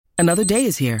Another day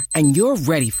is here, and you're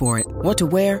ready for it. What to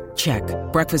wear? Check.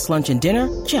 Breakfast, lunch, and dinner?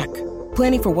 Check.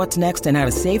 Planning for what's next and how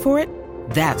to save for it?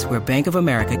 That's where Bank of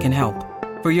America can help.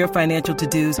 For your financial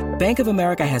to-dos, Bank of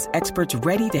America has experts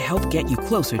ready to help get you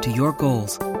closer to your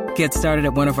goals. Get started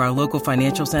at one of our local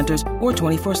financial centers or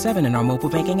 24/7 in our mobile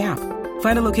banking app.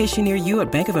 Find a location near you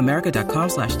at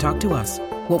bankofamerica.com/talktous.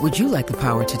 What would you like the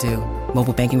power to do?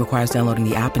 Mobile banking requires downloading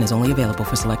the app and is only available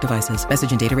for select devices. Message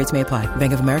and data rates may apply.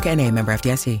 Bank of America N.A., member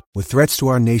FDIC. With threats to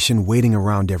our nation waiting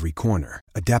around every corner,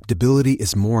 adaptability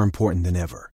is more important than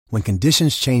ever. When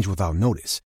conditions change without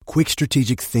notice, quick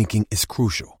strategic thinking is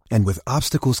crucial. And with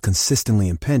obstacles consistently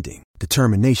impending,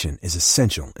 determination is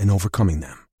essential in overcoming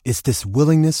them. It's this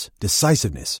willingness,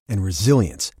 decisiveness, and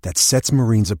resilience that sets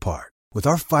Marines apart. With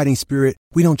our fighting spirit,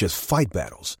 we don't just fight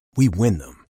battles, we win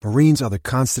them. Marines are the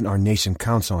constant our nation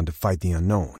counts on to fight the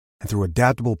unknown. And through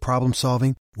adaptable problem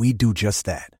solving, we do just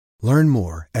that. Learn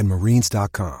more at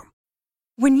marines.com.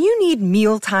 When you need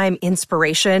mealtime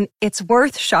inspiration, it's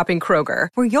worth shopping Kroger,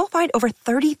 where you'll find over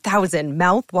 30,000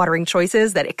 mouth-watering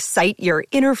choices that excite your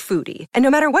inner foodie. And no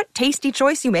matter what tasty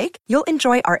choice you make, you'll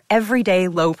enjoy our everyday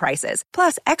low prices,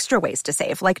 plus extra ways to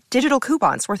save, like digital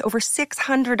coupons worth over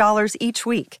 $600 each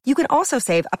week. You can also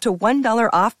save up to $1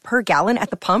 off per gallon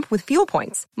at the pump with fuel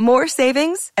points. More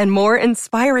savings and more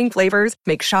inspiring flavors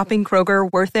make shopping Kroger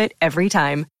worth it every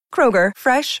time. Kroger,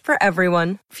 fresh for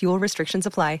everyone. Fuel restrictions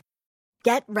apply.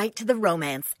 Get right to the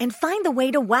romance and find the way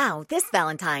to wow this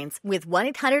Valentine's with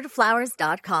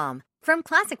 1-800-Flowers.com. From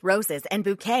classic roses and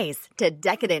bouquets to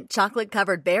decadent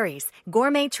chocolate-covered berries,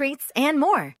 gourmet treats, and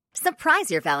more. Surprise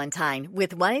your Valentine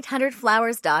with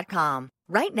 1-800-Flowers.com.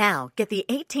 Right now, get the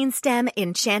 18-stem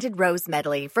Enchanted Rose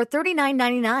Medley for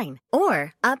 $39.99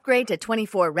 or upgrade to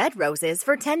 24 red roses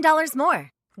for $10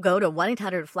 more. Go to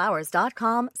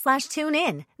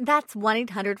 1-800-Flowers.com/tune-in. That's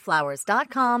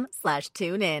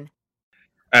 1-800-Flowers.com/tune-in.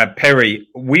 Perry,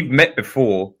 we've met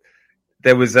before.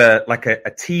 There was a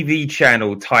TV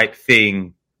channel type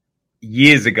thing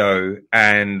years ago,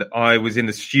 and I was in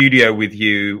the studio with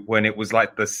you when it was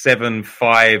like the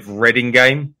 7-5 Reading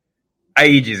game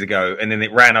ages ago, and then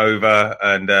it ran over,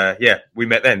 and we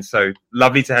met then. So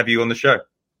lovely to have you on the show.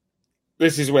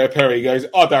 This is where Perry goes,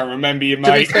 I don't remember you,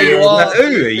 mate. Who are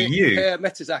you?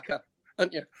 Metazaka,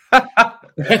 aren't you?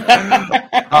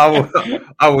 I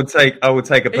will take a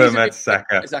permanent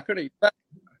Saka. I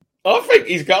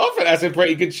think that's a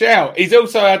pretty good shout. He's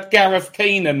also had Gareth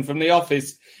Keenan from The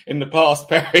Office in the past,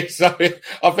 Perry. So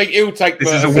I think he'll take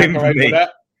this is a win for me.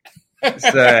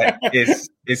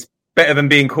 It's better than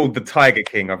being called the Tiger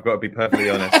King. I've got to be perfectly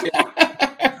honest.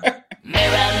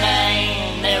 Mirror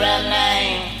man,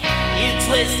 you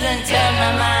twist and turn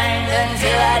my mind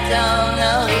until I don't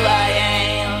know who I am.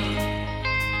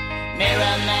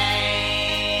 Mirror man.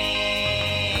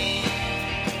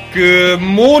 Good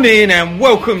morning and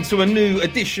welcome to a new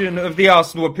edition of the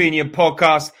Arsenal Opinion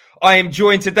Podcast. I am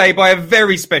joined today by a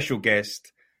very special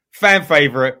guest, fan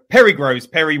favourite, Perry Groves.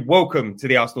 Perry, welcome to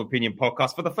the Arsenal Opinion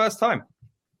Podcast for the first time.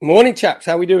 Morning, chaps.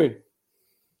 How are we doing?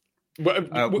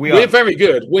 We're very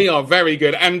good. We are very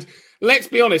good. And let's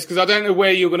be honest, because I don't know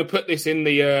where you're going to put this in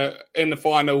the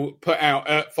final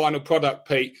final product,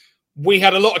 Pete. We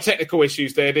had a lot of technical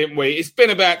issues there, didn't we? It's been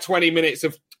about 20 minutes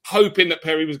of hoping that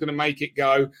Perry was going to make it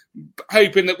go,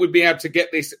 hoping that we'd be able to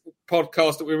get this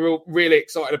podcast that we're really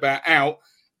excited about out,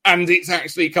 and it's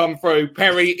actually come through.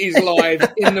 Perry is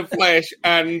live in the flesh,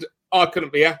 and I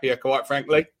couldn't be happier, quite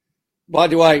frankly. By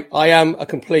the way, I am a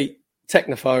complete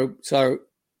technophobe, so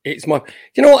it's my...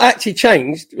 You know what actually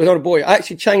changed? When I was a boy, I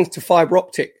actually changed to fibre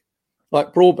optic,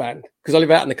 like broadband, because I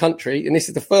live out in the country, and this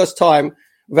is the first time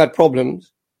we've had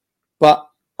problems, but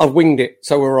I've winged it,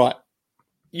 so we're right.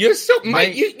 You're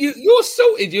mate. You're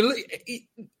sorted.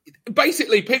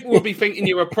 Basically, people will be thinking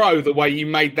you're a pro the way you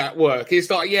made that work. It's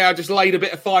like, I just laid a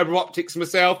bit of fibre optics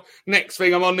myself. Next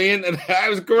thing, I'm on the internet. That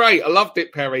was great. I loved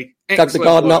it, Perry. Dug the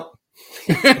garden up.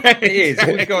 It is.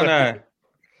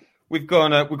 We've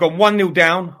gone 1-0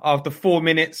 down after 4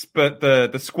 minutes, but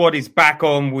the squad is back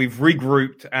on. We've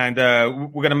regrouped, and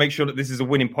we're going to make sure that this is a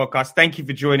winning podcast. Thank you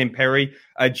for joining, Perry.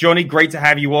 Johnny, great to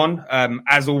have you on,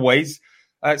 as always.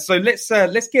 So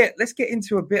let's get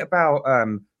into a bit about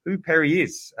who Perry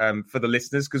is for the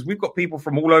listeners, because we've got people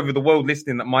from all over the world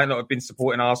listening that might not have been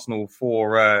supporting Arsenal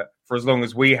for as long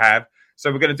as we have.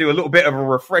 So we're going to do a little bit of a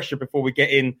refresher before we get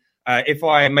in. If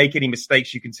I make any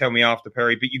mistakes, you can tell me after,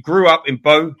 Perry. But you grew up in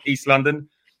Bow, East London.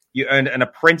 You earned an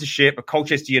apprenticeship at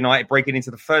Colchester United, breaking into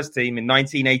the first team in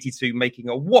 1982, making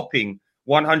a whopping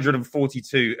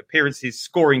 142 appearances,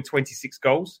 scoring 26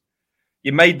 goals.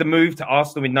 You made the move to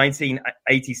Arsenal in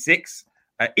 1986,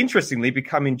 interestingly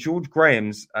becoming George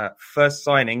Graham's first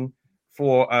signing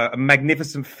for a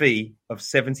magnificent fee of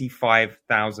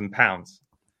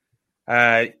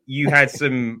 £75,000. You had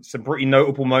some pretty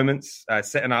notable moments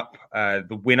setting up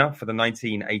the winner for the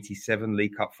 1987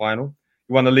 League Cup final.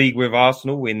 You won the league with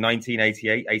Arsenal in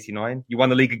 1988-89. You won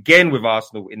the league again with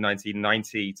Arsenal in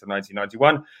 1990 to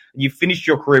 1991. And you finished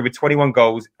your career with 21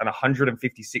 goals and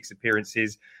 156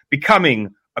 appearances,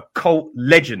 becoming a cult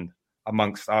legend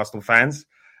amongst Arsenal fans.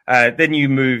 Then you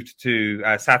moved to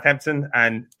Southampton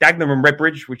and Dagenham and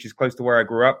Redbridge, which is close to where I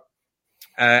grew up.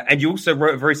 And you also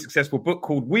wrote a very successful book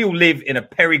called We All Live in a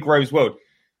Perry Groves World.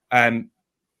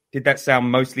 Did that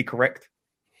sound mostly correct?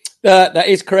 That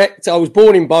is correct. I was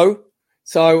born in Bow.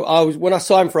 So when I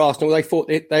signed for Arsenal, they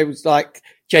thought they was like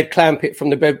Jed Clampett from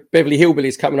the Beverly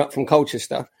Hillbillies coming up from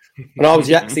Colchester. And I was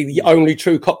actually the only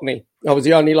true Cockney. I was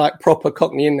the only proper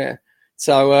Cockney in there.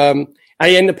 So, and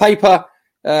in the paper,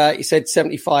 it said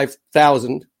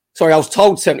 75,000. Sorry, I was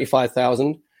told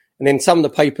 75,000. And then some of the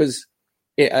papers,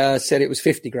 it said it was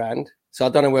 50 grand. So I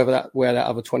don't know where that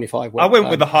other 25 went. I went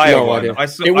with the higher one. Idea. I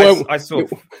saw.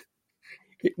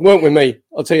 It weren't with me.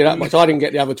 I'll tell you that much. I didn't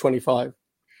get the other 25.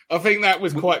 I think that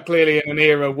was quite clearly in an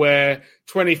era where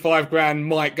 25 grand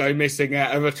might go missing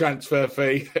out of a transfer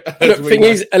fee. The thing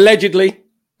is, allegedly,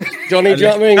 Johnny, do you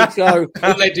know what I mean? So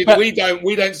allegedly,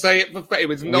 we don't say it for fact. It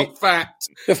was not fact.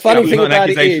 The funny thing about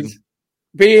it is,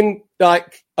 being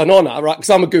like an honour, right?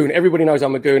 Because I'm a goon. Everybody knows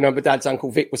I'm a goon. My dad's uncle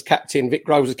Vic was captain. Vic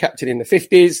Groves was captain in the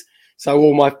 50s. So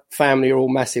all my family are all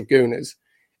massive gooners.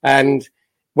 And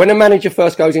when a manager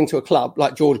first goes into a club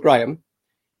like George Graham,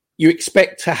 you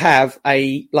expect to have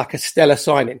a stellar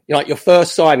signing. Like your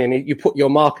first signing, you put your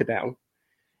marker down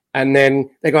and then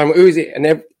they're going, well, who is it?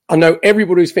 And I know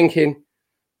everybody's thinking,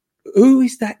 who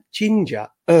is that ginger?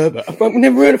 Herbert. I've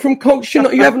never heard it from Coach.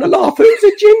 You're having a laugh. Who's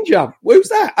a ginger? Who's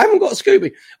that? I haven't got a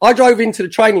Scooby. I drove into the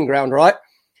training ground, right,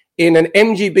 in an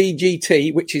MGB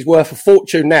GT, which is worth a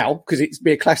fortune now because it's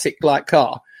be a classic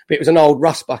car, but it was an old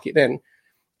rust bucket then.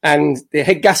 And the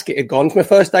head gasket had gone. It's my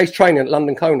first day's training at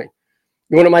London Coney.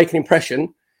 You want to make an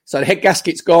impression. So the head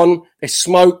gasket's gone. There's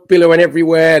smoke billowing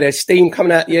everywhere. There's steam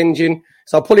coming out the engine.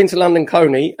 So I pulled into London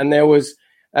Coney and there was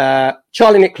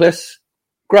Charlie Nicholas,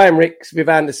 Graham Ricks, Viv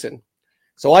Anderson.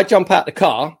 So I jump out the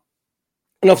car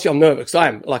and obviously I'm nervous because I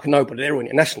am like a nobody. They're all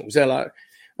internationals. They're like,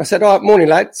 I said, all right, morning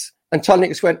lads. And Charlie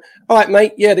Nicholas went, all right,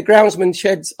 mate. Yeah, the groundsman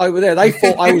shed's over there. They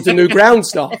thought I was the new ground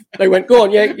staff. They went, go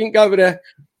on. Yeah, you can go over there.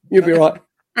 You'll be right.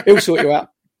 He'll sort you out.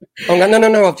 I'm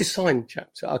going, no, I've just signed, chap.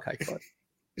 So, okay, fine.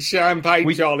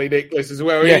 Champagne Charlie Nicholas as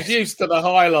well. Yes. He's used to the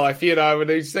high life, and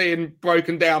he's seeing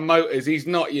broken down motors. He's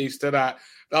not used to that.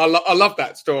 I love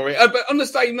that story. But on the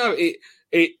same note,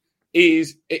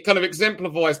 it kind of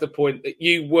exemplifies the point that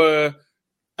you were,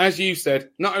 as you said,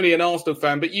 not only an Arsenal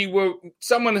fan, but you were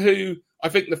someone who I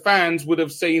think the fans would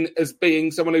have seen as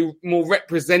being someone who more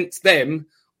represents them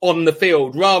on the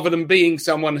field rather than being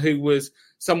someone who was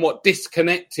somewhat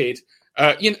disconnected.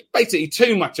 Basically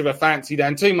too much of a fancy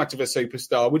dan, too much of a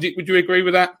superstar. Would you agree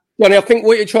with that? Johnny, I think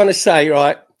what you're trying to say,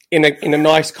 right, in a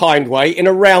nice, kind way, in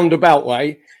a roundabout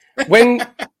way, when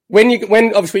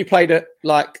obviously we played at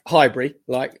Highbury,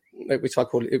 which I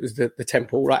call it was the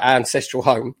temple, right, our ancestral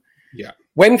home. Yeah.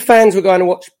 When fans were going to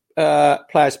watch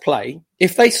players play,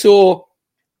 if they saw,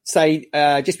 say,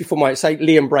 just before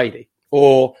Liam Brady,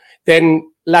 or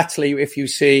then latterly if you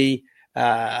see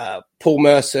Paul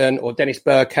Merson or Dennis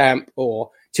Bergkamp or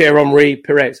Thierry Henry,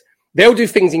 Perez, they'll do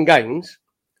things in games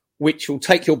which will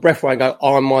take your breath away and go,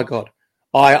 oh my God,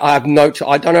 I have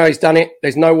I don't know how he's done it.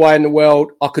 There's no way in the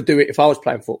world I could do it if I was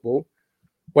playing football.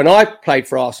 When I played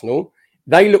for Arsenal,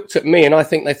 they looked at me and I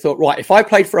think they thought, right, if I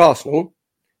played for Arsenal,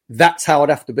 that's how I'd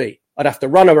have to be. I'd have to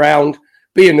run around,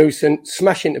 be a nuisance,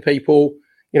 smash into people,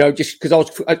 just because I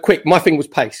was quick. My thing was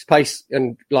pace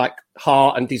and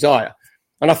heart and desire.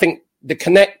 And I think the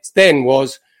connect then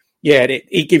was,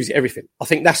 it gives you everything. I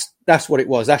think that's what it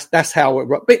was. That's how it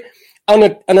worked. But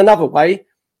on another way,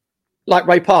 like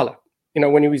Ray Parlour,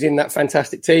 when he was in that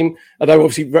fantastic team, although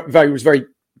obviously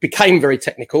became very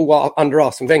technical while under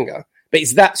Arsene Wenger. But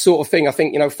it's that sort of thing. I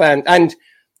think, and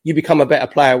you become a better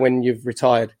player when you've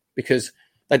retired because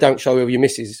they don't show all your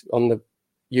misses on the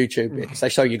YouTube bits. They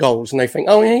show you goals and they think,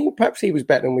 oh yeah, perhaps he was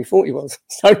better than we thought he was.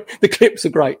 So the clips are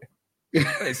great.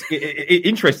 It's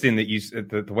interesting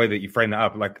that the way that you frame that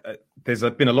up. There's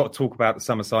been a lot of talk about the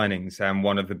summer signings, and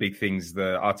one of the big things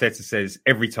that Arteta says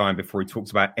every time before he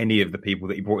talks about any of the people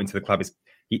that he brought into the club is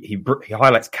he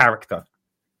highlights character,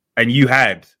 and you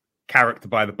had character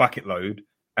by the bucket load,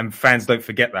 and fans don't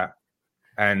forget that,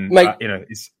 and Mate,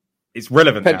 it's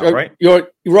relevant Pedro, now, right? You're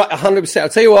right, 100%. I'll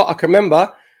tell you what, I can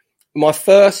remember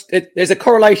there's a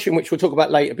correlation which we'll talk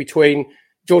about later between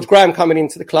George Graham coming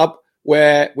into the club,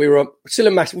 where we were still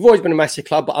we've always been a massive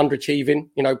club, but underachieving,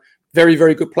 very,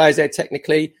 very good players there,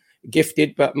 technically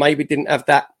gifted, but maybe didn't have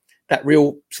that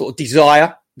real sort of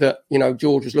desire that,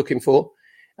 George was looking for.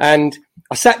 And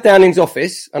I sat down in his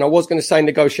office and I was going to say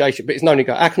negotiation, but it's no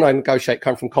negotiation. How can I negotiate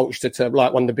coming from Colchester to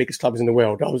like one of the biggest clubs in the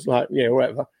world? I was like, yeah,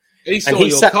 whatever. He saw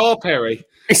your car, Perry.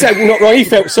 He said, not right. He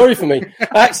felt sorry for me.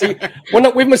 Actually,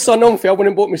 with my son on field, I went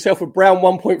and bought myself a brown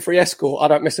 1.3 Escort. I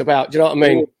don't mess about. Do you know what I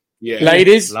mean? Yeah.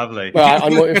 Ladies. Lovely. Right,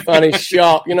 I'm not funny,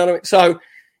 sharp. You know what I mean?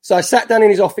 So I sat down in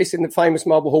his office in the famous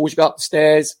marble hall. You go up the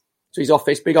stairs to his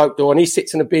office, big oak door, and he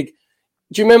sits in a big.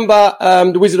 Do you remember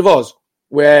The Wizard of Oz,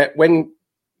 where when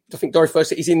I think Dorothy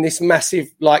first he's in this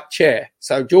massive like chair.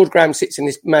 So George Graham sits in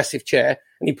this massive chair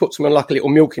and he puts him on like a little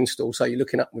milking stool. So you're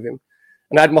looking up with him.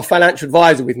 And I had my financial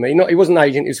advisor with me. He wasn't an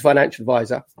agent, he was a financial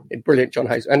advisor. Brilliant, John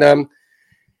Hayes. And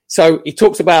so he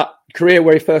talks about career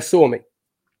where he first saw me.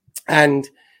 And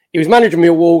he was manager of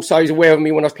Millwall, so he's aware of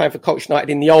me when I was playing for Colchester United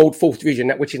in the old 4th division,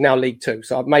 which is now League 2.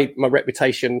 So I've made my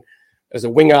reputation as a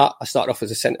winger. I started off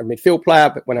as a centre midfield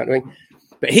player, but went out to wing.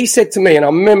 But he said to me, and I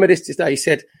remember this day, he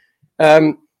said,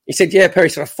 yeah, Perry,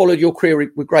 I followed your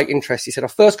career with great interest. He said, I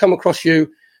first come across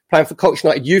you playing for Colchester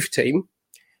United youth team,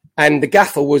 and the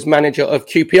gaffer was manager of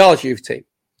QPR's youth team.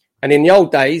 And in the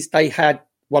old days, they had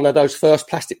one of those first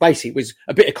plastic bases. It was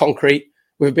a bit of concrete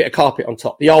with a bit of carpet on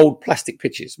top, the old plastic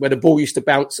pitches where the ball used to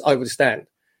bounce over the stand.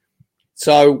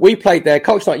 So we played there,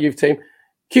 Colchester United youth team.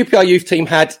 QPR youth team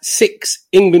had 6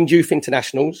 England youth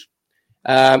internationals,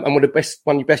 and one of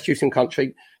the best youth in the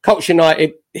country. Colchester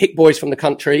United, hit boys from the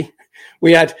country.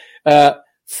 We had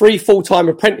 3 full-time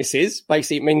apprentices.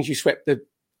 Basically, it means you swept the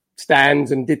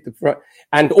stands and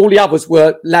and all the others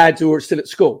were lads who were still at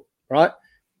school, right?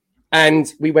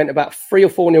 And we went about 3 or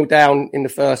 4-0 down in the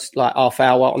first half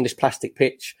hour on this plastic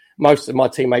pitch. Most of my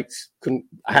teammates couldn't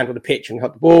handle the pitch and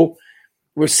cut the ball.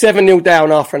 We were 7-0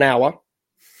 down after an hour.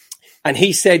 And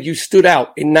he said, you stood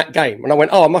out in that game. And I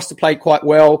went, I must have played quite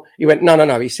well. He went,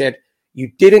 no. He said,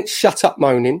 you didn't shut up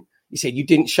moaning. He said, you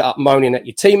didn't shut up moaning at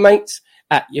your teammates,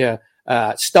 at your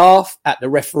staff, at the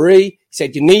referee. He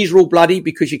said, your knees were all bloody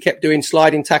because you kept doing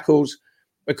sliding tackles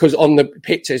because on the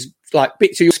pitch there's like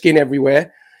bits of your skin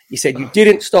everywhere. He said, you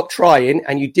didn't stop trying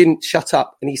and you didn't shut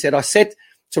up. And he said, I said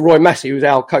to Roy Massey, who was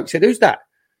our coach, said, who's that?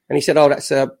 And he said, that's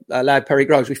a lad, Perry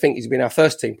Groves. We think he's been our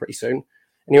first team pretty soon.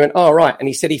 And he went, right. And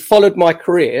he said he followed my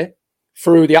career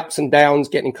through the ups and downs,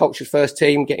 getting Colchester's first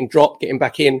team, getting dropped, getting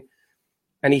back in.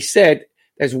 And he said,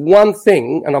 there's one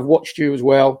thing, and I've watched you as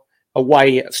well,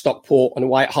 away at Stockport and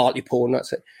away at Hartlepool, and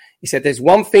that's it. He said, there's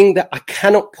one thing that I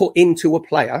cannot put into a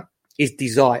player is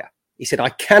desire. He said, I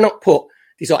cannot put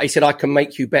desire. He said, I can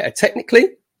make you better technically.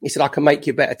 He said, I can make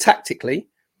you better tactically.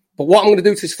 But what I'm going to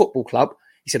do to this football club,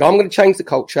 he said, I'm going to change the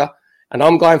culture and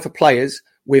I'm going for players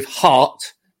with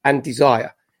heart and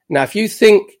desire. Now, if you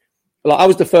think, I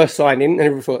was the first signing and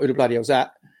everyone thought, who the bloody hell was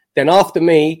that? Then after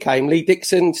me came Lee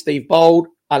Dixon, Steve Bold,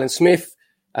 Alan Smith,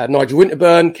 Nigel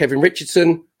Winterburn, Kevin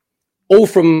Richardson, all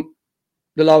from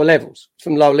the lower levels,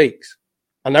 from lower leagues.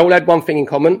 And they all had one thing in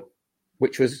common,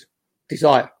 which was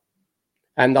desire.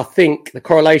 And I think the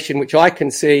correlation, which I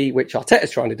can see, which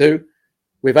Arteta's trying to do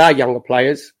with our younger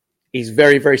players, is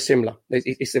very, very similar.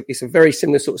 It's a very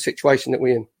similar sort of situation that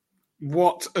we're in.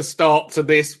 What a start to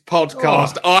this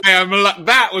podcast.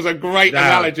 That was a great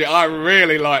analogy. I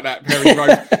really like that, Perry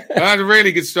Groves. That's a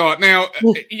really good start. Now,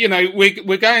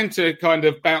 we're going to kind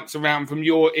of bounce around from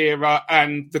your era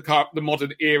and the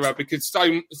modern era because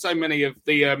so many of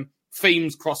the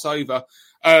themes cross over.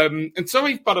 And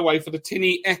sorry, by the way, for the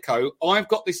tinny echo, I've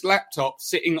got this laptop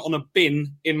sitting on a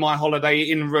bin in my Holiday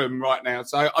Inn room right now,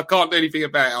 so I can't do anything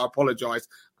about it. I apologise.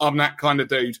 I'm that kind of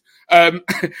dude.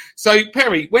 So,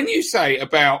 Perry, when you say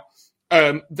about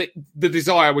the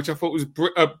desire, which I thought was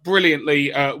a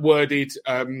brilliantly worded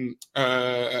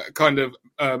kind of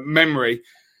memory,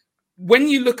 when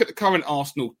you look at the current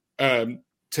Arsenal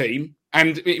team,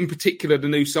 and in particular the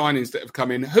new signings that have come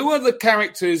in, who are the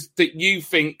characters that you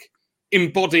think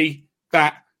embody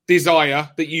that desire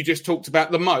that you just talked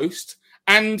about the most?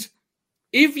 And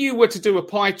if you were to do a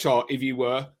pie chart,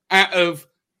 out of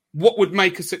what would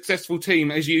make a successful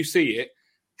team as you see it,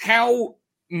 how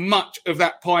much of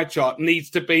that pie chart needs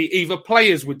to be either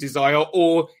players with desire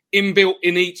or inbuilt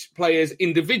in each player's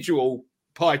individual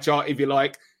pie chart, if you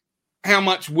like? How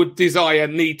much would desire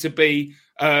need to be,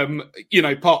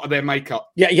 part of their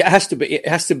makeup? Yeah, it has to be. It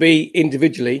has to be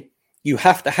individually. You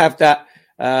have to have that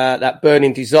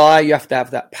burning desire. You have to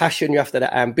have that passion. You have to have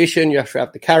that ambition. You have to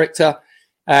have the character.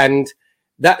 And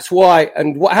that's why,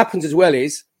 and what happens as well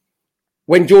is,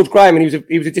 when George Graham, and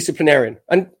he was a disciplinarian,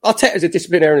 and Arteta's a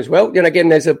disciplinarian as well. You know, again,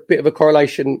 there's a bit of a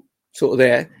correlation sort of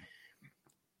there.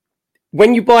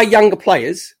 When you buy younger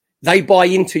players, they buy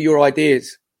into your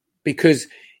ideas because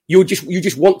you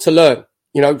just want to learn.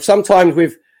 You know, sometimes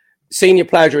with senior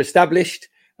players are established,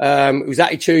 whose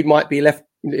attitude might be left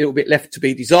a little bit left to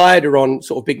be desired, or on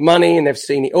sort of big money, and they've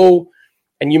seen it all,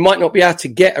 and you might not be able to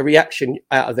get a reaction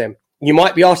out of them. You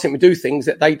might be asking them to do things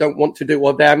that they don't want to do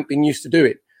or they haven't been used to do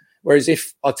it. Whereas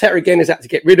if Arteta again has had to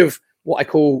get rid of what I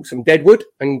call some deadwood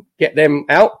and get them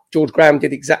out, George Graham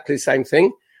did exactly the same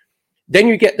thing. Then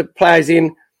you get the players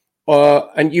in,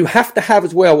 and you have to have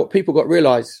as well, what people got to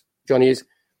realise, Johnny, is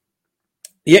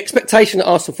the expectation at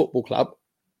Arsenal Football Club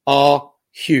are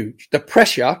huge. The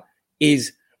pressure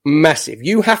is massive.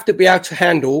 You have to be able to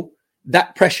handle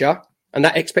that pressure and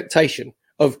that expectation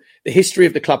of the history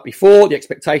of the club before, the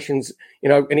expectations, you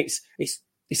know, and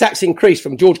it's actually increased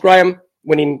from George Graham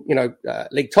winning, you know,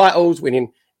 league titles,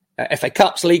 winning FA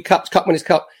Cups, League Cups, Cup Winners'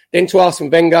 Cup, then to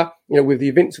Arsene Wenger, you know, with the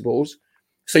Invincibles.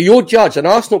 So you're judged, an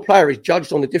Arsenal player is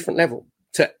judged on a different level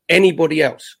to anybody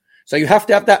else. So you have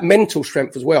to have that mental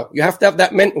strength as well. You have to have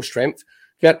that mental strength.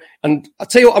 And I'll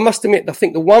tell you what, I must admit, I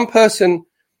think the one person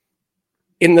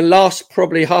in the last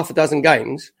probably half a dozen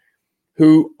games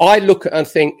who I look at and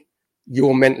think,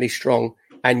 you're mentally strong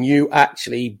and you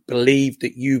actually believe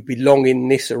that you belong in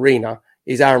this arena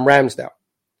is Aaron Ramsdale.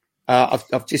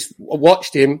 I've just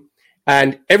watched him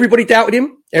and everybody doubted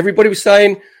him. Everybody was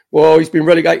saying, well, he's been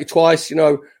relegated twice. You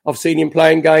know, I've seen him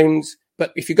playing games.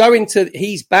 But if you go into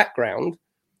his background,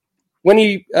 when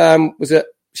he was at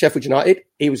Sheffield United,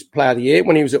 he was player of the year.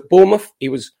 When he was at Bournemouth, he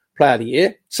was player of the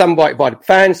year. Some by the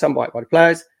fans, some by the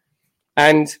players.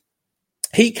 And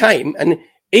he came and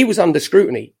he was under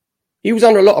scrutiny. He was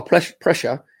under a lot of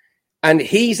pressure and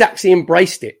he's actually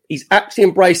embraced it. He's actually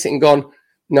embraced it and gone,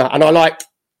 no. And I like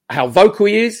how vocal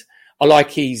he is. I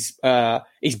like his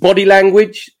body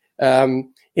language.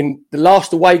 In the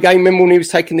last away game, remember when he was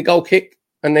taking the goal kick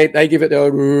and they give it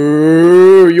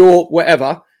the, your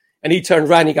whatever. And he turns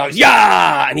around and he goes,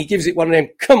 yeah. And he gives it one of them.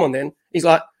 Come on then. He's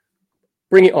like,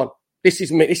 bring it on. This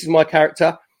is me. This is my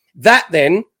character. That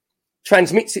then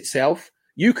transmits itself.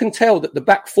 You can tell that the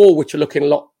back four, which are looking a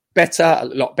lot better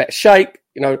shape,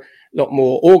 you know, a lot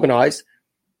more organised,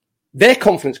 their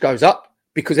confidence goes up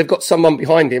because they've got someone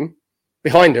behind them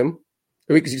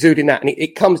who is exuding that. And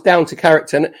it comes down to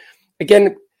character. And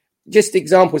again, just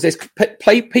examples. There's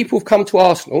people who've come to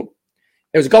Arsenal.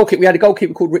 There was a goalkeeper. We had a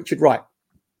goalkeeper called Richard Wright.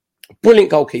 Brilliant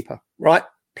goalkeeper, right?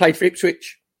 Played for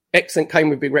Ipswich. Excellent, came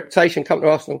with big reputation, come to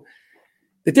Arsenal.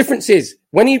 The difference is,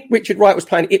 when Richard Wright was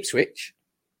playing at Ipswich,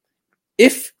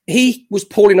 if he was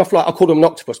pulling off, like I called him an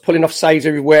octopus, pulling off saves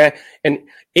everywhere, and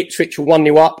Ipswich were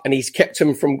 1-0 up, and he's kept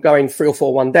them from going 3 or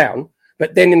 4-1 down,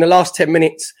 but then in the last 10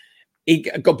 minutes,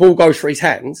 ball goes for his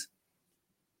hands,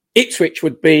 Ipswich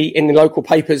would be in the local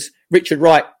papers, Richard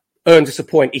Wright earned us a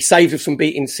point. He saves us from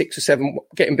beating 6 or 7,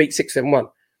 getting beat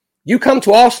 6-7-1. You come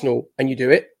to Arsenal and you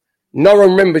do it, no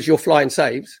one remembers your flying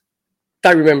saves.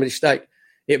 They remember the mistake.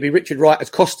 It'd be Richard Wright has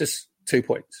cost us 2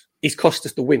 points. He's cost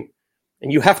us the win.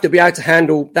 And you have to be able to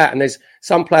handle that. And there's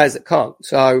some players that can't.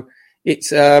 So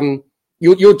it's,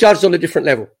 you're judged on a different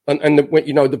level and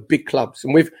the big clubs.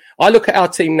 And I look at our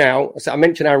team now. I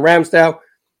mentioned Aaron Ramsdale,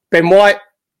 Ben White.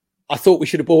 I thought we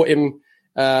should have bought him,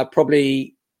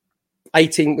 probably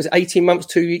 18 months,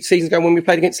 2 seasons ago when we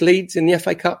played against Leeds in the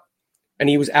FA Cup. And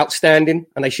he was outstanding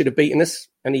and they should have beaten us.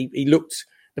 And he looked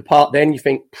the part then. You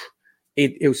think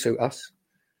he'll suit us.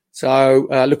 So,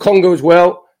 Lukonga as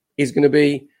well is going to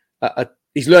be,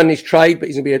 he's learning his trade, but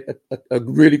he's going to be a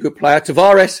really good player.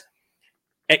 Tavares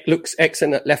looks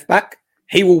excellent at left back.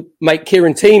 He will make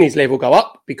Kieran Tierney's level go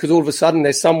up because all of a sudden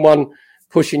there's someone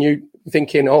pushing you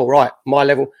thinking, oh, right, my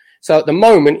level. So at the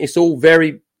moment, it's all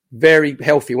very, very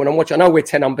healthy. When I'm watching, I know we're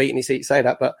 10 unbeaten, you say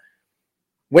that, but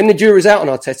when the jury's out on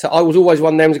Arteta, I was always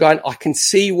one of them going, I can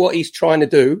see what he's trying to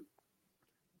do.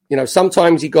 You know,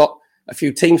 sometimes he got a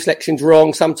few team selections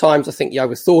wrong. Sometimes I think he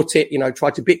overthought it,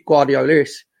 tried to beat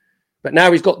Guardiola-ish. But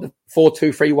now he's got the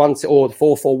 4-2-3-1 or the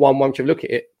 4-4-1 once you look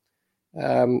at it.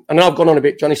 And I've gone on a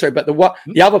bit, Johnny, sorry, but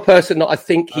the other person that I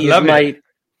think he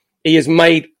has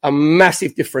made a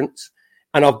massive difference,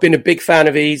 and I've been a big fan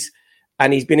of his,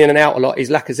 and he's been in and out a lot, is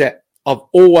Lacazette.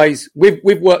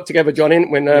 We've worked together, Johnny,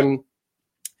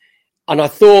 and I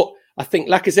think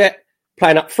Lacazette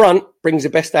playing up front brings the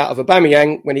best out of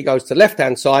Aubameyang when he goes to the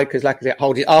left-hand side because Lacazette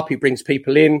holds it up, he brings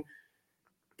people in.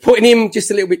 Putting him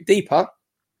just a little bit deeper,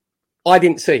 I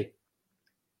didn't see.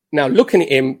 Now, looking at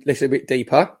him a little bit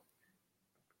deeper,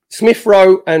 Smith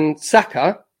Rowe and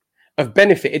Saka have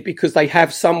benefited because they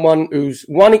have someone who's,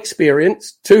 one,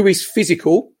 experienced, two, is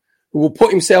physical, who will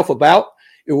put himself about,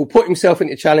 who will put himself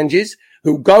into challenges,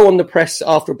 who will go on the press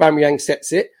after Aubameyang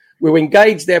sets it, will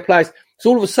engage their players. So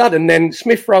all of a sudden, then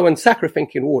Smith Rowe and Saka are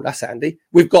thinking, oh, that's handy.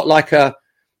 We've got like a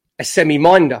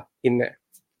semi-minder in there.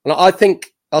 And I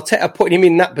think Arteta putting him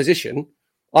in that position,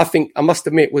 I think, I must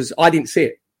admit, I didn't see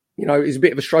it. You know, it's a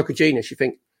bit of a stroke of genius. You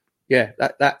think, yeah,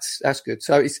 that's good.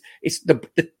 So it's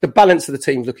the balance of the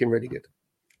team's looking really good.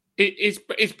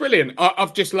 It's brilliant.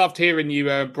 I've just loved hearing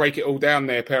you break it all down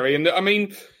there, Perry. And I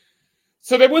mean,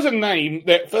 so there was a name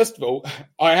that, first of all,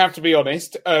 I have to be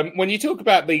honest, when you talk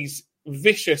about these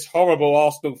vicious, horrible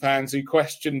Arsenal fans who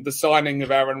questioned the signing of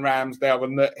Aaron Ramsdale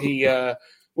and that he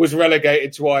was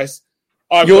relegated twice.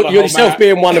 You're yourself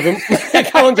being one of them.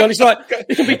 Come on, John. It's like,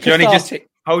 it can be Johnny, just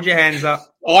hold your hands up.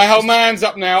 I hold my hands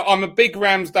up now. I'm a big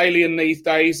Ramsdalian these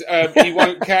days. He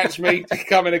won't catch me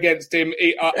coming against him.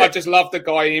 I just love the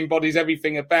guy. He embodies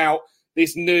everything about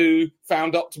this new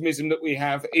found optimism that we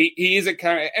have. He is a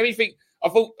character. Everything. I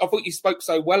thought you spoke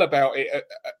so well about it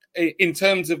in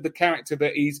terms of the character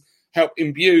that he's helped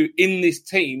imbue in this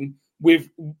team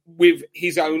with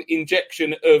his own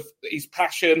injection of his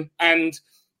passion and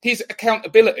his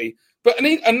accountability. But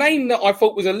a name that I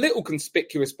thought was a little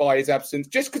conspicuous by his absence,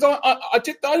 just because I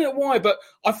just don't know why, but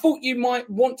I thought you might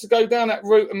want to go down that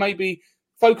route and maybe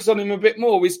focus on him a bit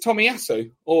more, is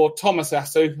Tomiyasu, or Thomas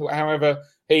Asu, however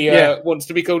he wants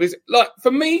to be called. Like,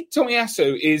 for me,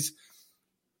 Tomiyasu is,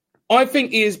 I think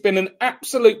he has been an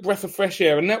absolute breath of fresh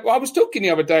air. And I was talking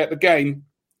the other day at the game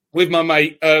with my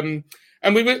mate, and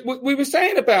we were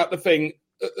saying about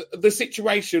the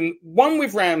situation, one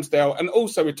with Ramsdale and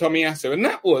also with Tomiyasu, and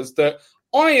that was that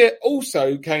I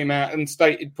also came out and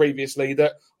stated previously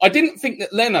that I didn't think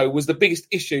that Leno was the biggest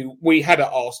issue we had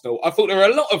at Arsenal. I thought there were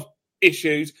a lot of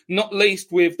issues, not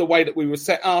least with the way that we were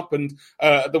set up and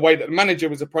the way that the manager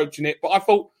was approaching it. But I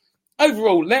thought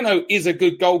overall, Leno is a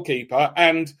good goalkeeper,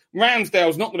 and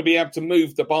Ramsdale's not going to be able to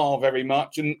move the bar very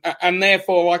much, and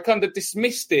therefore I kind of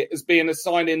dismissed it as being a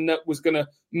signing that was going to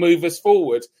move us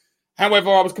forward.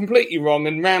 However, I was completely wrong,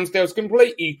 and Ramsdale's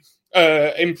completely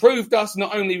improved us,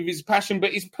 not only with his passion,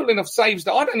 but he's pulling off saves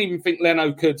that I don't even think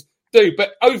Leno could do.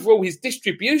 But overall, his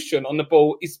distribution on the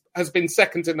ball has been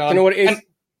second to none. You know what it is,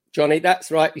 Johnny?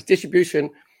 That's right. His distribution.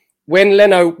 When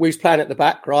Leno was playing at the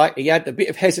back, right, he had a bit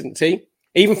of hesitancy,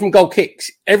 even from goal kicks.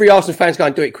 Every Arsenal fan's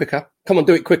going, do it quicker. Come on,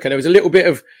 do it quicker. There was a little bit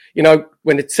of,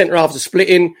 when the centre halves are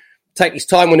splitting, take his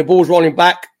time when the ball's rolling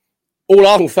back. All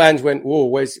Arsenal fans went, whoa,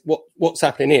 what's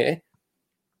happening here?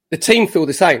 The team feel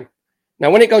the same.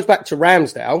 Now, when it goes back to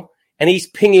Ramsdale and he's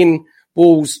pinging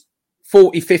balls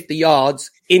 40, 50 yards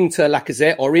into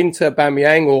Lacazette or into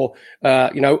Aubameyang or,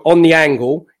 on the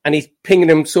angle, and he's pinging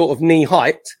them sort of knee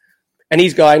height, and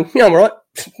he's going, yeah, I'm all right.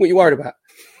 What are you worried about?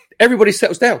 Everybody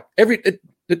settles down.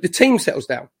 The team settles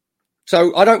down.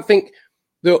 So I don't think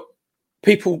that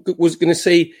people was going to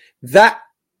see that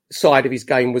side of his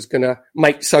game was going to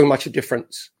make so much a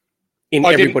difference in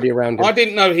everybody around him. I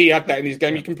didn't know he had that in his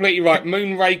game. You're completely right.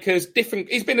 Moonrakers, different.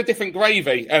 He's been a different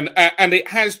gravy, and it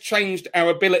has changed our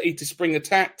ability to spring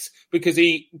attacks because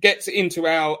he gets into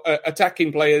our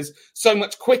attacking players so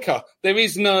much quicker. There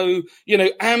is no,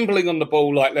 ambling on the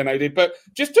ball like Leno did. But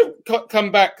just to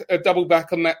come back, double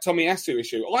back on that Tomiyasu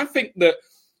issue, I think that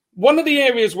one of the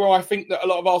areas where I think that a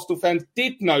lot of Arsenal fans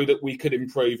did know that we could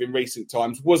improve in recent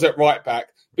times was at right back,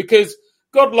 because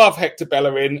God love Hector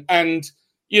Bellerin, and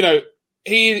he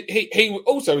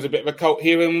also was a bit of a cult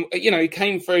hero, and he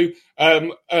came through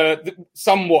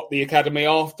somewhat the academy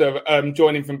after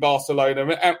joining from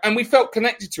Barcelona, and we felt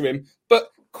connected to him. But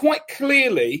quite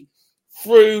clearly,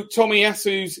 through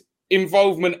Tomiyasu's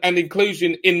involvement and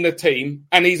inclusion in the team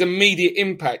and his immediate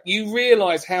impact, you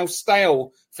realise how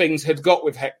stale things had got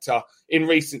with Hector in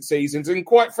recent seasons, and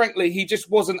quite frankly, he just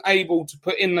wasn't able to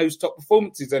put in those top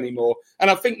performances anymore. And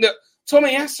I think that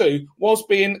Tomiyasu, whilst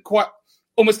being quite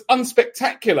almost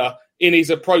unspectacular in his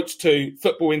approach to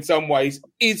football in some ways,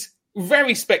 is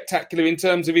very spectacular in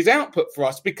terms of his output for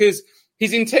us, because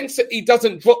his intensity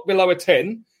doesn't drop below a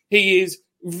 10. He is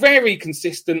very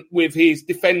consistent with his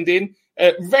defending,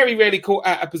 very rarely caught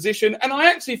out of position. And I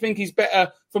actually think he's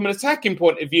better from an attacking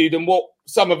point of view than what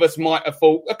some of us might have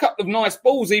thought. A couple of nice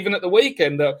balls, even at the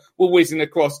weekend, that were whizzing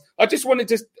across. I just wanted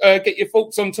to get your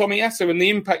thoughts on Tomiyasu and the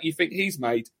impact you think he's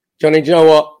made. Johnny, do you know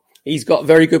what? He's got a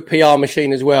very good PR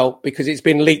machine as well, because it's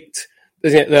been leaked,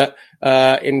 isn't it,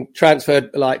 that in transfer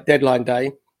deadline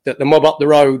day, that the mob up the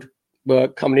road were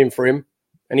coming in for him,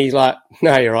 and he's like,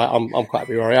 "No, you're right. I'm quite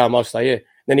happy where I am. I'll stay here."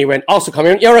 Then he went, "Arsenal come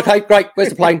in. Yeah, okay, great. Where's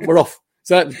the plane? We're off."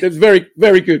 So it was very,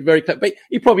 very good, very clever. But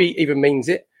he probably even means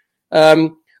it.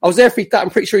 I was there for that. I'm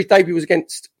pretty sure his debut was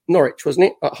against Norwich, wasn't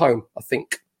it? At home, I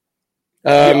think.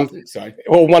 I think so.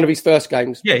 Or one of his first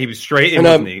games. Yeah, he was straight in,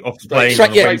 wasn't he? Off the plane.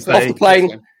 Off the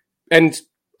plane. And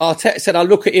Arteta said, I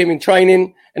look at him in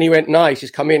training, and he went, no, he's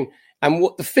just come in. And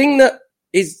what the thing that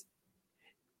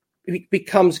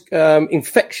becomes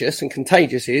infectious and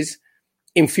contagious is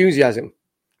enthusiasm.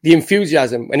 The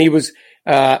enthusiasm. And he was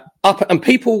up, and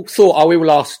people thought, we will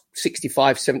last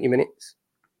 65, 70 minutes.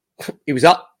 He was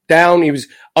up, down, he was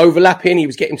overlapping, he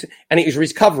was getting, and it was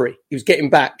recovery. He was getting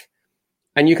back.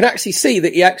 And you can actually see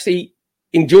that he actually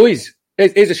enjoys,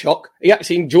 here's a shock, he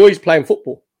actually enjoys playing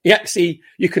football.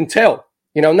 You can tell,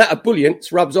 and that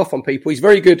ebullience rubs off on people. He's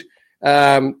very good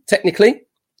technically.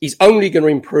 He's only going to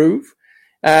improve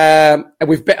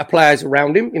with better players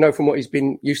around him, from what he's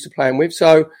been used to playing with.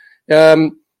 So,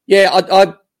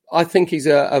 I think he's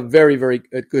a very, very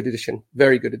good addition.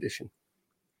 Very good addition.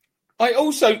 I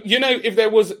also, if there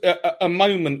was a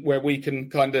moment where we can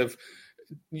kind of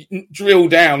drill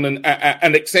down and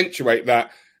accentuate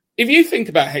that, if you think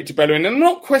about Hector Bellerin, and I'm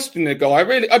not questioning the guy,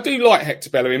 I do like Hector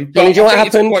Bellerin. But you know what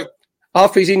happened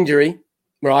after his injury,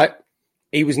 right?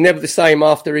 He was never the same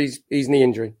after his knee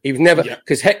injury. He was never,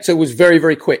 because Hector was very,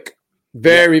 very quick,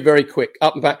 very quick,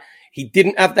 up and back. He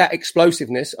didn't have that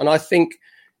explosiveness, and I think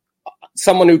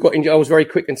someone who got injured, I was very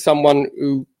quick, and someone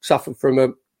who suffered from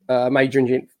a major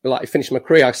injury, like finished my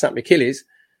career, I snapped my Achilles.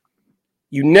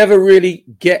 You never really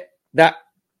get that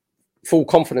full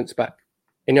confidence back.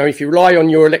 If you rely on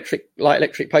your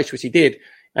electric pace, which he did,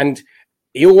 and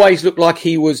he always looked like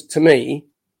he was, to me,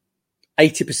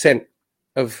 80%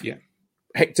 of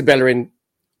Hector Bellerin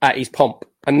at his pomp.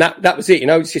 And that was it.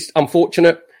 It's just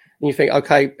unfortunate. And you think,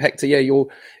 okay, Hector,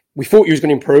 we thought you was going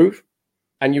to improve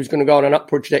and you was going to go on an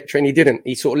upward trajectory, and he didn't.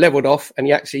 He sort of leveled off, and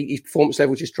his performance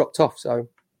level just dropped off. So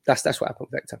that's what happened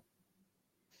with Hector.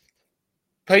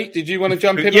 Pete, did you want to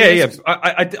jump in? Yeah.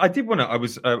 I did want to.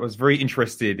 I was very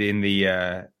interested in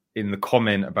the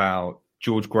comment about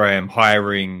George Graham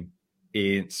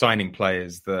signing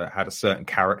players that had a certain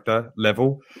character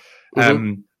level.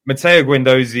 Mm-hmm. Matteo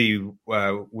Guendouzi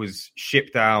was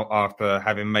shipped out after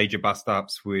having major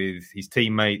bust-ups with his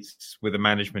teammates, with the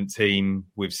management team,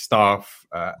 with staff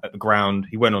at the ground.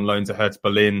 He went on loan to Hertha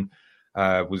Berlin,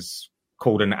 was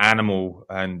called an animal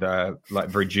and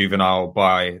very juvenile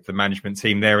by the management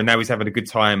team there, and now he's having a good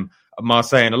time at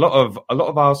Marseille. And a lot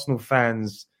of Arsenal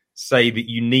fans say that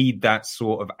you need that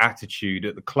sort of attitude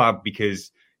at the club,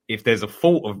 because if there's a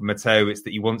fault of Matteo, it's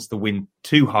that he wants to win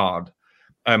too hard.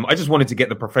 I just wanted to get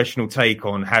the professional take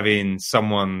on having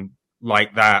someone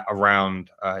like that around,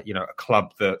 a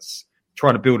club that's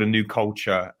trying to build a new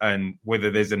culture, and whether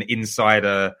there's an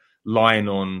insider line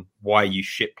on why you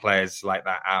ship players like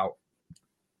that out.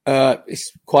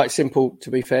 It's quite simple,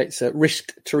 to be fair. It's a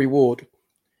risk to reward.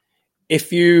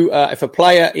 If a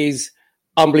player is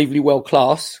unbelievably well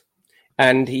class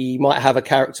and he might have a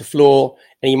character flaw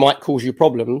and he might cause you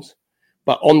problems,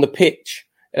 but on the pitch,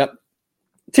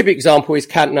 typical example is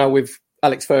Cantona with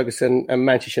Alex Ferguson and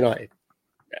Manchester United.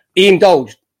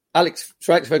 Alex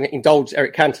Ferguson indulged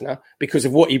Eric Cantona because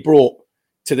of what he brought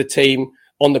to the team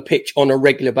on the pitch on a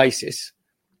regular basis.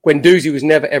 Guendouzi was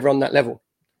never ever on that level.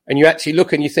 And you actually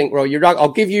look and you think, well,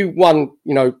 I'll give you one,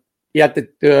 he had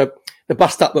the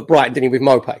bust up at Brighton, didn't he, with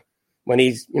Mopé, when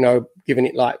he's, giving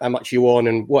it like how much you want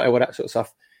and whatever, that sort of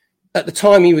stuff. At the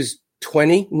time he was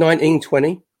 19,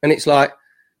 20. And it's like,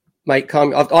 mate,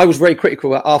 I was very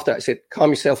critical after that. I said, calm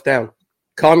yourself down.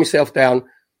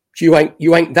 You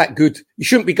ain't that good. You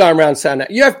shouldn't be going around saying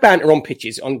that. You have banter on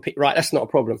pitches, right? That's not a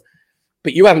problem.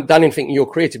 But you haven't done anything in your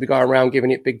career to be going around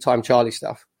giving it big time Charlie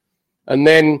stuff. And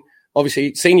then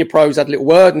obviously senior pros had a little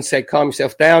word and said, calm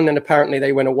yourself down. And apparently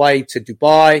they went away to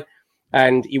Dubai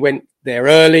and he went there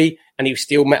early and he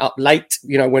still met up late,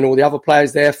 when all the other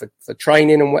players there for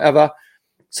training and whatever.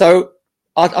 So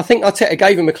I think Arteta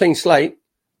gave him a clean slate,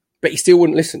 but he still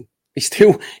wouldn't listen. He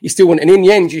still wouldn't. And in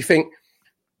the end, you think,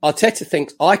 Arteta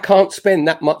thinks, I can't spend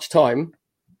that much time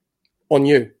on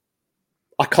you.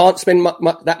 I can't spend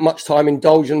that much time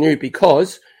indulging on you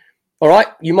because, all right,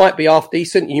 you might be half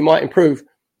decent, you might improve,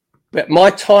 but my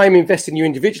time invested in you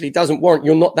individually doesn't warrant.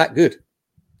 You're not that good.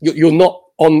 You're not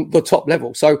on the top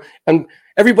level. So, and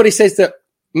everybody says that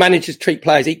managers treat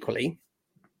players equally.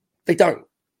 They don't.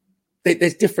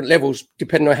 There's different levels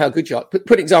depending on how good you are.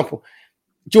 Put example,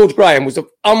 George Graham was an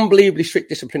unbelievably strict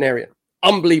disciplinarian.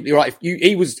 Unbelievably right.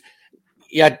 He was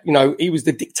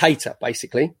the dictator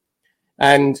basically.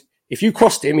 And if you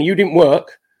crossed him and you didn't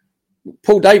work,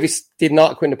 Paul Davis did an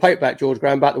article in the paper about George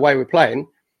Graham about the way we were playing.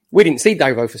 We didn't see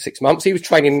Davo for 6 months. He was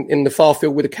training in the far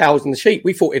field with the cows and the sheep.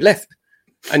 We thought he'd left.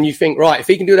 And you think, right, if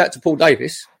he can do that to Paul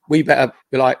Davis, we better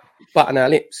be like button our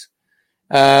lips.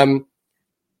 Paul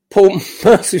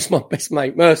Merce is my best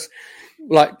mate. Merce,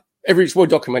 like every sport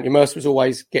documentary, Merce was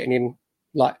always getting in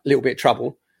like a little bit of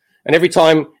trouble. And every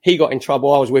time he got in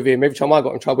trouble, I was with him. Every time I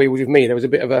got in trouble, he was with me. There was a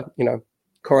bit of a,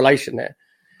 correlation there.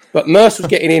 But Merce was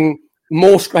getting in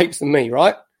more scrapes than me,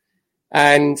 right?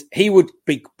 And he would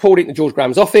be pulled into George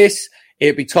Graham's office.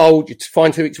 He'd be told, you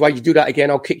find 2 weeks away, you do that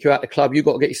again, I'll kick you out of the club. You've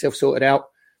got to get yourself sorted out.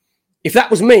 If that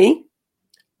was me,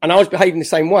 and I was behaving the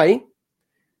same way,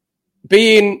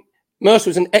 Merce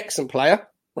was an excellent player,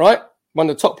 right? One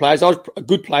of the top players. I was a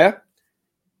good player.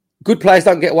 Good players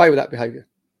don't get away with that behaviour.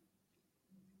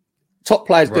 Top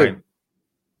players do.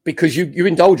 Because you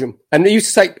indulge them. And they used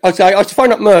to say, I used to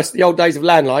phone up Merce, the old days of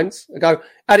landlines. I go,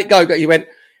 how'd it go? He went,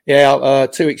 2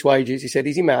 weeks' wages. He said,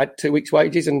 is he mad? 2 weeks'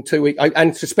 wages and 2 weeks,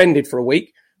 and suspended for a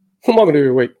week. What am I going to do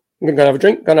a week? I'm going to go have a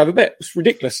drink, go and have a bet. It's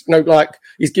ridiculous.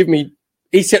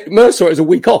 He said, Merce saw it as a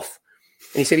week off.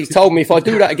 And he said, he's told me if I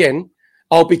do that again,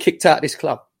 I'll be kicked out of this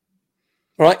club.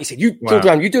 All right? He said, you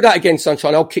do that again,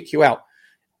 Sunshine, I'll kick you out.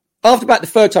 After about the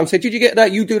third time, I said, did you get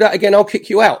that? You do that again, I'll kick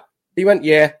you out. He went,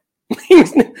 yeah.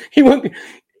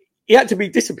 He had to be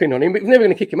disciplined on him, but he was never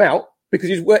going to kick him out because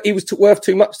he was worth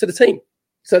too much to the team.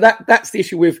 So that's the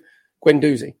issue with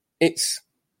Guendouzi. It's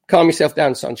calm yourself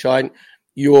down, Sunshine.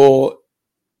 You're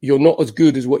not as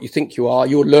good as what you think you are.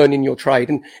 You're learning your trade.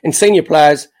 And senior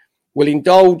players will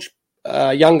indulge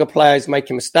younger players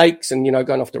making mistakes and,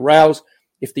 going off the rails.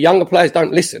 If the younger players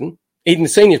don't listen, even the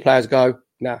senior players go,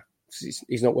 nah,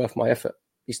 he's not worth my effort.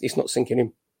 It's not sinking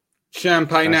in.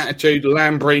 Champagne attitude,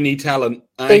 Lambrini talent.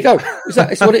 There you go.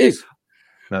 It's what it is.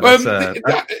 No,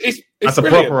 that's a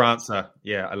proper answer.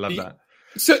 Yeah, I love that.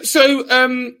 So,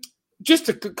 just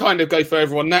to kind of go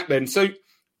further on that then. So,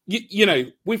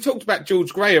 we've talked about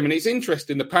George Graham, and it's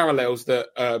interesting the parallels that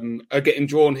are getting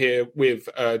drawn here with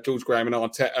George Graham and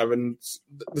Arteta and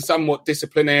the somewhat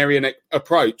disciplinarian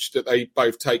approach that they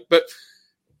both take. But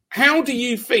how do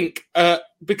you think,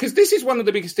 because this is one of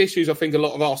the biggest issues I think a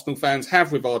lot of Arsenal fans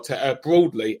have with Arteta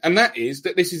broadly, and that is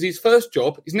that this is his first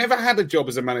job. He's never had a job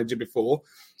as a manager before.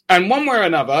 And one way or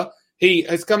another, he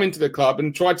has come into the club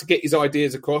and tried to get his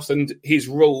ideas across and his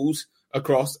rules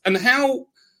across. And how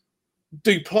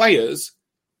do players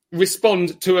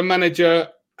respond to a manager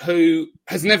who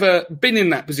has never been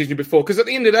in that position before? Because at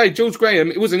the end of the day, George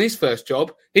Graham, it wasn't his first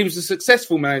job. He was a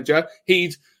successful manager.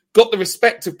 He'd got the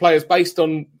respect of players based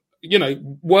on,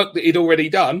 work that he'd already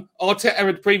done. Arteta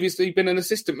had previously been an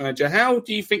assistant manager. How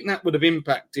do you think that would have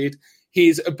impacted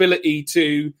his ability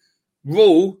to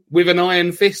rule with an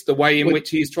iron fist the way in which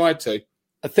he's tried to?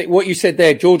 I think what you said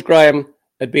there, George Graham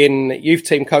had been youth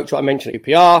team coach, I mentioned at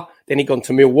UPR. Then he'd gone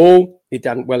to Millwall. He'd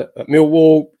done well at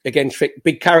Millwall. Again, strict,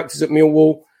 big characters at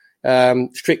Millwall,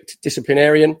 strict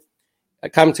disciplinarian.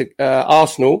 Come to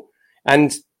Arsenal,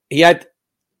 and he had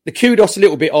the kudos a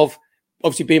little bit of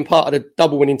obviously being part of the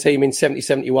double winning team in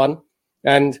 70-71.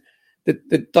 And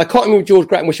the dichotomy with George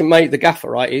Graham, which made the gaffer,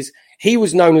 right, is he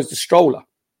was known as the stroller.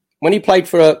 When he played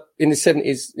in the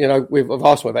 70s, with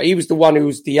Arsenal, he was the one who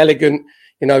was the elegant,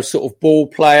 sort of ball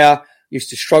player,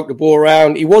 used to stroke the ball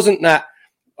around. He wasn't that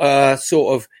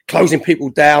sort of closing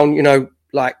people down,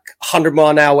 like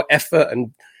 100-mile-an-hour effort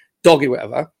and doggy,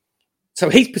 whatever. So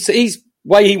his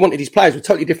way he wanted his players were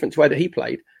totally different to the way that he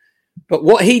played. But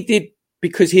what he did,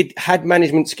 because he'd had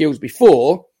management skills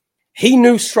before, he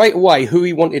knew straight away who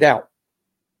he wanted out,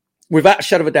 without a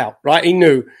shadow of a doubt, right? He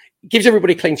knew. Gives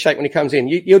everybody a clean shake when he comes in.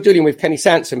 You're dealing with Kenny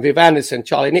Sansom, Viv Anderson,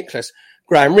 Charlie Nicholas,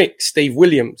 Graham Ricks, Steve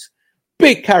Williams.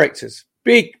 Big characters.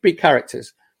 Big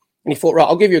characters. And he thought, right,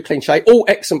 I'll give you a clean shake. All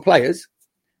excellent players.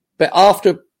 But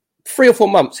after 3 or 4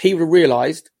 months, he would have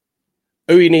realised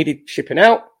who he needed shipping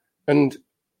out and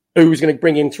who was going to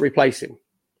bring in to replace him.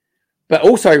 But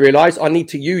also he realised, I need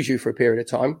to use you for a period of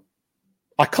time.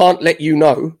 I can't let you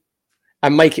know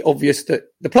and make it obvious that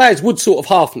the players would sort of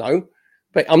half know,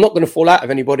 but I'm not going to fall out of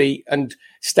anybody and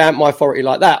stamp my authority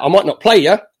like that. I might not play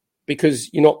you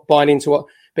because you're not buying into what,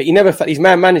 but he never felt his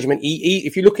man management.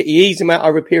 If you look at, he eased him out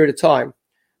over a period of time.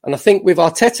 And I think with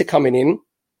Arteta coming in,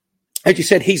 as you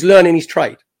said, he's learning his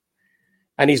trade,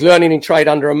 and he's learning in trade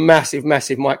under a massive,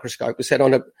 massive microscope. We said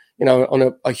on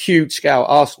a huge scale at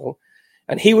Arsenal,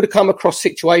 and he would have come across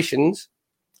situations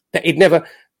that he'd never,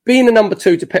 being the number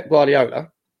 2 to Pep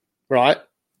Guardiola, right?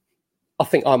 I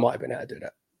think I might have been able to do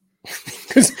that.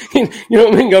 Because, you know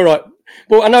what I mean? Go, right.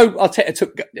 Well, I know Arteta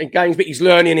took games, but he's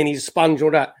learning and he's a sponge and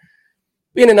all that.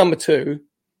 Being a number 2,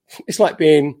 it's like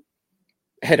being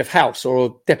head of house or a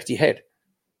deputy head.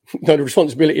 The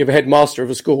responsibility of a headmaster of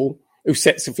a school who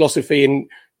sets the philosophy and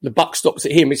the buck stops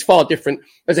at him is far different.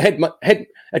 As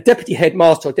a deputy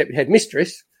headmaster or deputy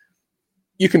headmistress,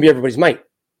 you can be everybody's mate.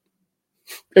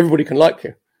 Everybody can like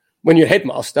you. When you're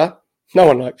headmaster, no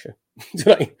one likes you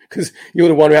because you're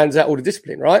the one who hands out all the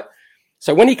discipline, right?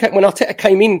 So when Arteta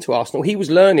came into Arsenal, he was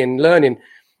learning.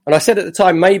 And I said at the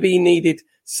time, maybe he needed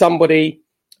somebody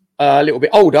a little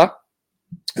bit older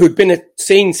who'd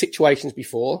seen situations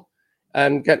before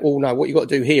and get, oh no, what you got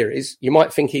to do here is you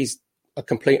might think he's a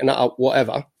complete and utter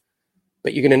whatever,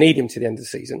 but you're going to need him to the end of the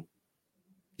season.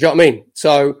 Do you know what I mean?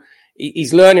 So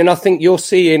he's learning. I think you're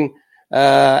seeing,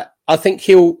 I think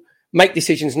he'll make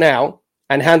decisions now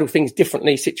and handle things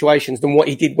differently, situations, than what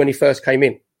he did when he first came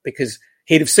in, because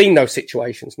he'd have seen those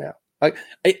situations now.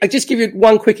 I just give you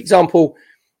one quick example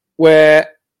where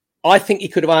I think he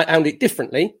could have handled it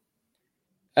differently.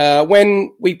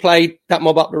 When we played that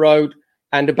mob up the road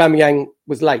and Aubameyang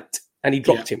was late and he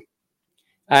dropped him.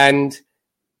 And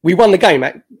we won the game,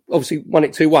 obviously won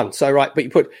it 2-1. So, right,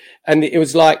 but and it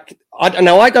was like, I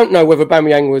don't know whether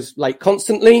Aubameyang was late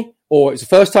constantly or it was the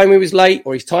first time he was late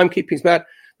or his timekeeping's bad,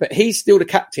 but he's still the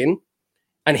captain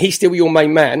and he's still your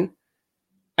main man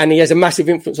and he has a massive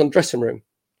influence on the dressing room.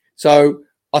 So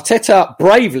Arteta,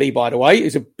 bravely, by the way,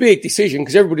 is a big decision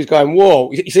because everybody's going,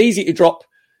 whoa, it's easy to drop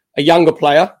a younger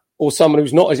player or someone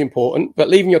who's not as important, but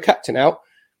leaving your captain out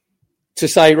to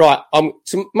say, right,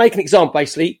 to make an example,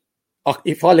 basically,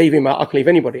 if I leave him out, I can leave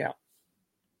anybody out.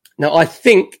 Now, I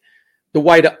think the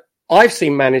way that I've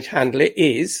seen manage handle it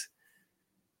is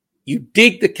you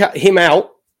dig him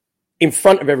out in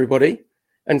front of everybody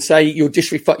and say you'll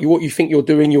disrespect what you think you're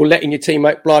doing, you're letting your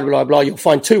teammate, blah, blah, blah, you'll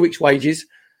find 2 weeks' wages,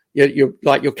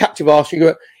 you're captive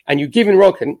Arsenal, and you give him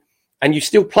Rogan and you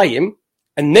still play him,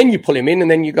 and then you pull him in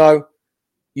and then you go,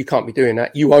 you can't be doing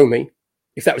that, you owe me.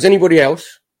 If that was anybody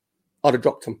else, I'd have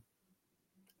dropped him.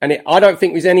 And I don't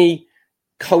think there's any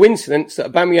coincidence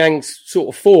that Aubameyang's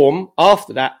sort of form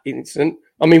after that incident,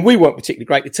 I mean, we weren't particularly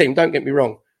great, the team, don't get me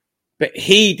wrong, but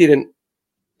his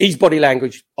body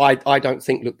language, I don't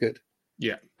think looked good.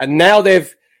 Yeah. And now the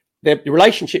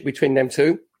relationship between them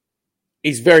two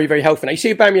is very, very healthy. Now you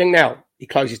see Aubameyang now, he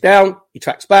closes down, he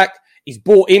tracks back, he's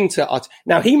bought into Arteta.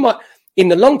 Now he might, in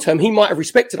the long term, he might have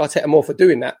respected Arteta more for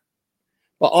doing that.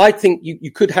 But I think you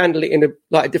could handle it in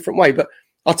a different way. But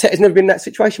Arteta's never been in that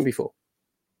situation before.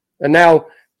 And now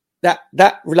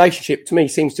that relationship to me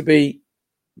seems to be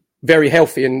very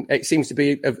healthy and it seems to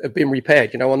be have been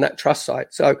repaired, on that trust side.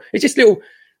 So it's just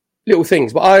little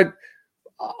things. But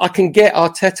I can get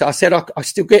Arteta. I said I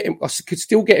still get him. I could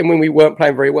still get him when we weren't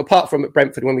playing very well, apart from at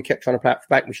Brentford when we kept trying to play out for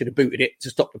back. We should have booted it to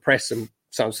stop the press and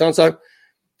so on, so on, so.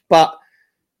 But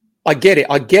I get it.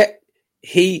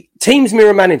 Teams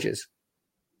mirror managers.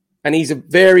 And he's a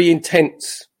very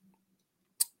intense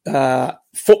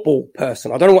football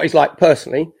person. I don't know what he's like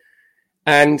personally.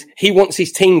 And he wants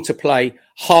his team to play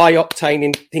high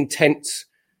octane, intense.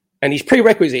 And his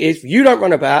prerequisite is you don't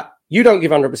run about, you don't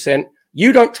give 100%,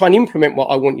 you don't try and implement what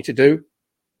I want you to do,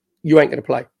 you ain't going to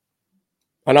play.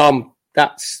 And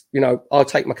I'll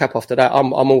take my cap off to that.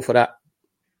 I'm all for that.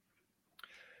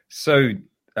 So,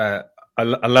 I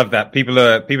love that. People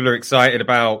are excited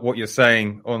about what you're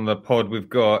saying on the pod. We've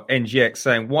got NGX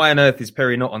saying, why on earth is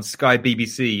Perry not on Sky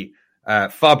BBC?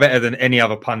 Far better than any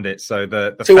other pundit. So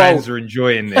the fans are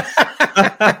enjoying this.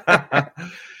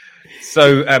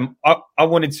 So I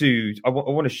want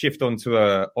to shift onto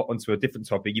a different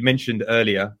topic. You mentioned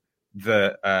earlier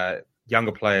that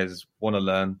younger players want to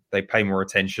learn, they pay more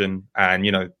attention, and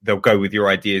they'll go with your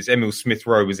ideas. Emil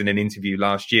Smith-Rowe was in an interview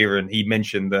last year, and he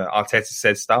mentioned that Arteta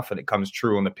says stuff, and it comes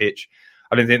true on the pitch.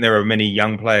 I don't think there are many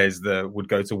young players that would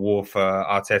go to war for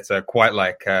Arteta quite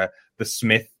like the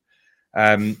Smith.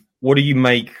 What do you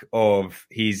make of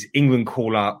his England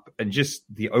call-up and just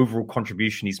the overall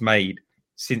contribution he's made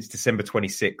since December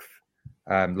 26th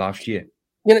last year?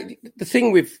 The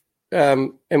thing with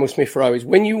Emil Smith-Rowe is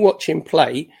when you watch him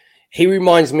play, he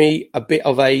reminds me a bit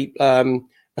of a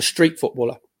street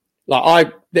footballer.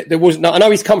 I know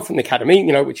he's come from the academy,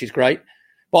 which is great,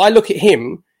 but I look at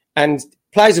him and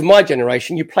players of my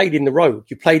generation, you played in the road,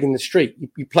 you played in the street,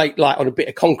 you played like on a bit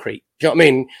of concrete. Do you know what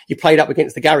I mean? You played up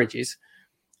against the garages.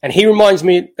 And he reminds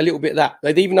me a little bit of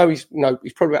that. Even though he's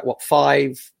probably about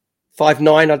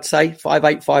 5'9", I'd say,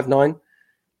 5'8", 5'9".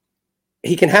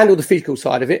 He can handle the physical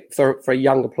side of it for a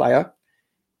younger player.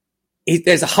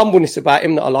 There's a humbleness about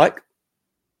him that I like.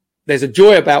 There's a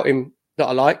joy about him that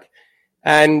I like.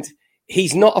 And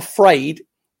he's not afraid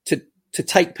to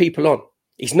take people on.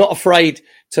 He's not afraid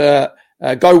to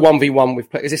go 1v1 with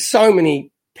players. There's so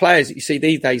many players that you see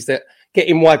these days that get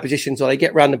in wide positions or they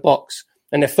get around the box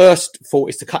and their first thought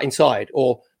is to cut inside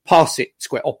or pass it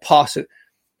square or pass it.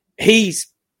 He's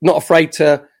not afraid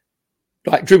to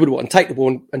dribble the ball and take the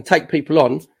ball and take people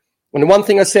on. And the one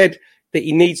thing I said that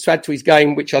he needs to add to his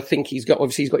game, which I think he's got.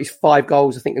 Obviously, he's got his 5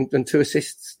 goals, I think, and 2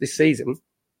 assists this season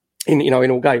in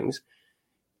all games.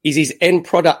 Is his end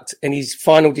product and his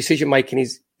final decision making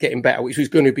is getting better, which was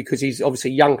going to because he's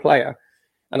obviously a young player.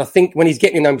 And I think when he's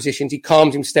getting in those positions, he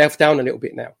calms himself down a little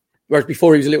bit now, whereas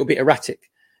before he was a little bit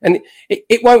erratic. And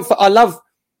it won't. I love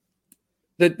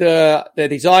the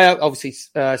desire. Obviously,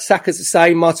 Saka's the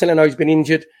same. Marcelino's been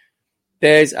injured.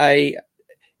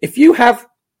 If you have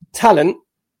talent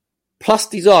plus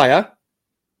desire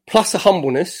plus a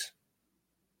humbleness,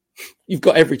 you've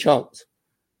got every chance.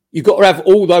 You've got to have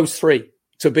all those 3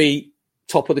 to be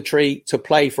top of the tree, to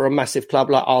play for a massive club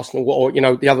like Arsenal or,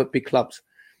 the other big clubs.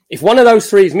 If one of those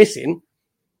 3 is missing,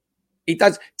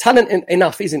 talent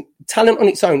on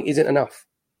its own isn't enough.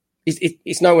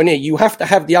 It's nowhere near. You have to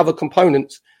have the other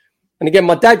components. And again,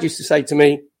 my dad used to say to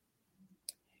me,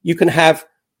 you can have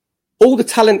all the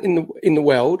talent in the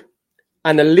world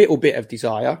and a little bit of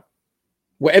desire.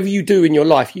 Whatever you do in your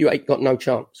life, you ain't got no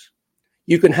chance.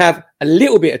 You can have a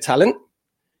little bit of talent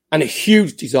and a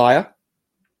huge desire.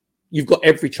 You've got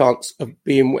every chance of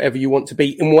being whatever you want to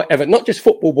be in whatever, not just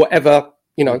football, whatever,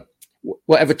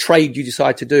 whatever trade you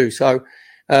decide to do. So,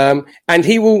 and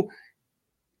he will,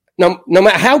 no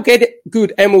matter how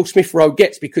good Emil Smith-Rowe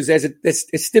gets, because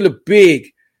there's still a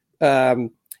big,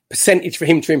 percentage for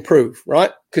him to improve,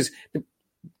 right? Because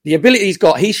the ability he's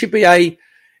got, he's never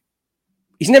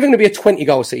going to be a 20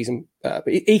 goal season, but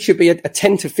he should be a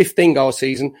 10 to 15 goal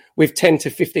season with 10 to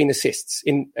 15 assists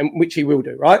which he will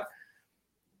do, right?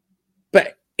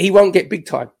 But he won't get big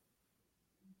time.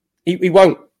 He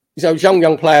won't. So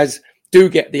young players do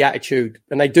get the attitude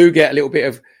and they do get a little bit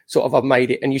of sort of, I've made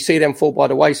it, and you see them fall by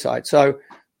the wayside. So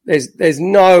there's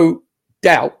no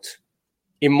doubt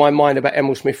in my mind about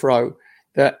Emil Smith-Rowe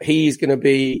that he's going to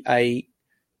be a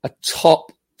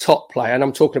top player. And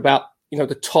I'm talking about,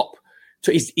 the top.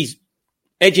 So he's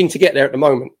edging to get there at the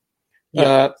moment,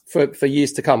 for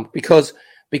years to come because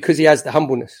he has the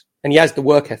humbleness and he has the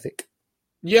work ethic.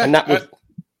 Yeah. And that was,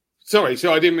 sorry,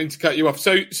 so I didn't mean to cut you off.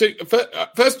 So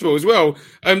first of all, as well,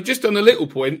 just on a little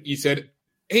point, you said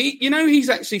he's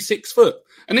actually 6 foot,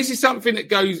 and this is something that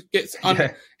gets.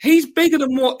 He's bigger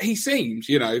than what he seems.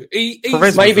 He's maybe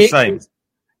the same.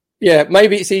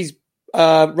 Maybe it's his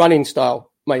running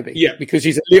style. Maybe, because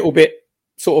he's a little bit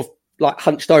sort of like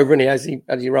hunched over, as he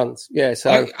runs. Yeah.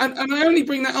 So, and I only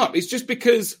bring that up. It's just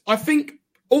because I think.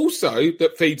 Also,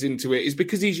 that feeds into it is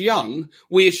because he's young,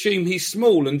 we assume he's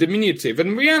small and diminutive.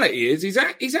 And the reality is he's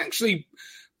actually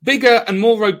bigger and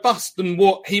more robust than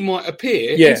what he might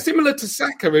appear. Yeah. And similar to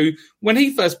Saka, who, when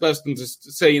he first burst into the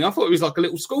scene, I thought he was like a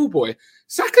little schoolboy.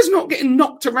 Saka's not getting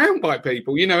knocked around by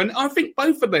people, and I think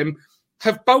both of them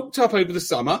have bulked up over the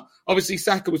summer. Obviously,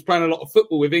 Saka was playing a lot of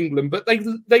football with England, but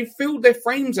they filled their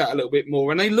frames out a little bit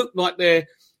more and they look like they're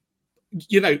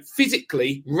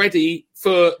physically ready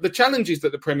for the challenges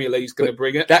that the Premier League is going to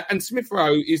bring. And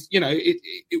Smith-Rowe is,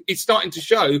 it's starting to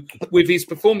show with his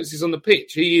performances on the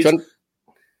pitch. He is. John,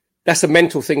 that's a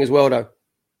mental thing as well, though.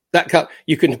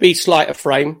 You can be slight of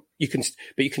frame,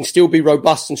 but you can still be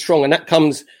robust and strong, and that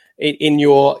comes in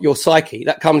your psyche.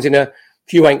 That comes in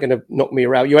you ain't going to knock me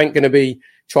around. You ain't going to be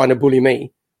trying to bully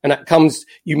me, and that comes.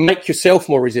 You make yourself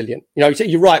more resilient.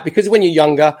 You're right, because when you're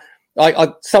younger,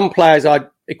 some players I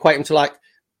equate them to like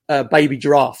baby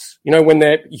giraffes. When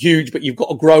they're huge, but you've got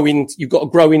to grow into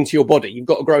your body. You've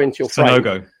got to grow into your frame.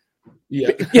 Sonogo.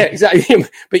 Yeah, exactly.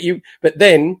 But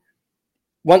then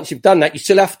once you've done that, you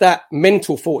still have that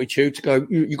mental fortitude to go.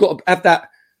 You've got to have that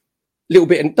little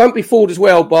bit, and don't be fooled as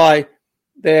well by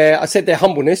their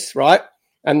humbleness, right?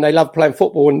 And they love playing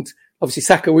football, and obviously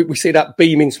Saka, we see that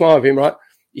beaming smile of him, right?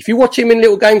 If you watch him in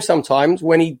little games sometimes,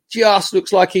 when he just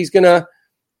looks like he's gonna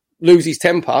lose his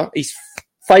temper, his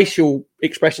facial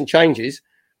expression changes.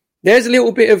 There's a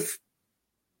little bit of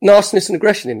nastiness and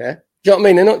aggression in there. Do you know what I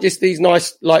mean? They're not just these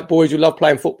nice, like, boys who love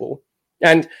playing football.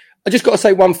 And I just got to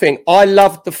say one thing. I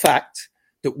loved the fact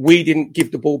that we didn't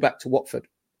give the ball back to Watford.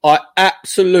 I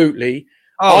absolutely.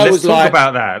 Let's talk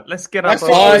about that. Let's get up. That's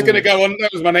what I was going to go on. That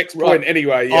was my next point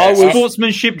anyway. Yeah.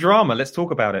 Sportsmanship drama. Let's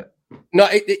talk about it. No,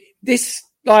 there's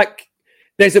a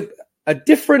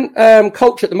different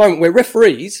culture at the moment where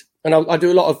referees, and I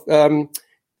do a lot of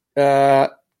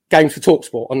games for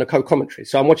TalkSport on the co-commentary.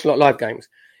 So I'm watching a lot of live games.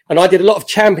 And I did a lot of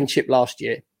championship last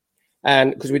year,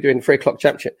 and because we're doing 3:00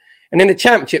 championship. And in the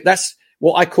championship, that's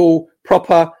what I call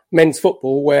proper men's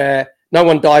football, where no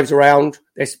one dives around.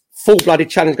 There's full-blooded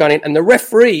challenge going in. And the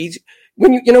referees,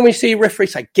 when you see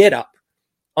referees say, get up.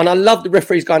 And I love the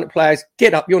referees going to players,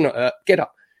 get up, you're not hurt, get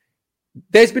up.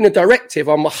 There's been a directive,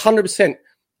 I'm 100%,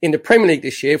 in the Premier League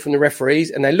this year from the referees,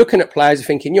 and they're looking at players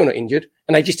thinking, you're not injured,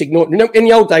 and they just ignore it. You know, in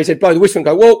the old days, they'd blow the whistle and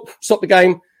go, well, stop the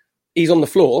game, he's on the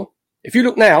floor. If you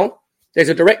look now, there's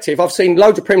a directive. I've seen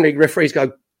loads of Premier League referees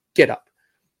go, get up.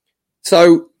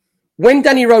 So when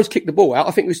Danny Rose kicked the ball out,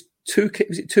 I think it was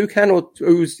Toucan or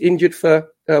who was injured for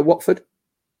Watford,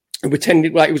 and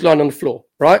pretended like he was lying on the floor,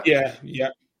 right? Yeah.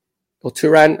 Or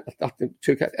Turan, I think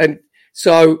Toucan. And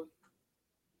so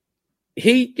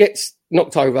he gets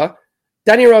knocked over.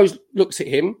 Danny Rose looks at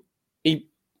him. He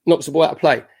knocks the ball out of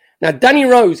play. Now, Danny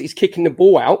Rose is kicking the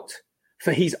ball out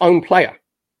for his own player.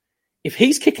 If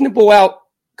he's kicking the ball out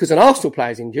because an Arsenal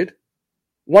player is injured,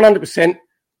 100%,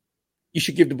 you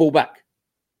should give the ball back.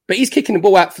 But he's kicking the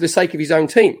ball out for the sake of his own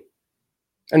team.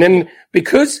 And then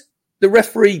because the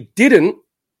referee didn't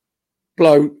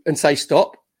blow and say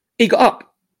stop, he got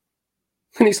up.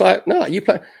 And it's like, no, you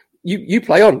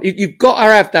play on. You've got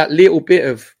to have that little bit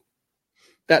of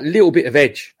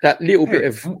edge, that little bit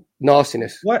of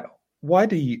nastiness. Why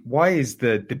is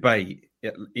the debate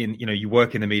in, you know, you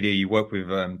work in the media, you work with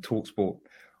TalkSport.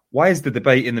 Why is the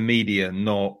debate in the media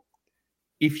not,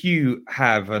 if you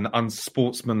have an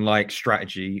unsportsmanlike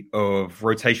strategy of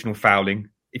rotational fouling,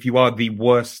 if you are the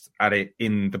worst at it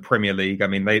in the Premier League, I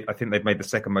mean, I think they've made the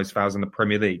second most fouls in the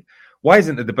Premier League. Why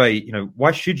isn't the debate, you know,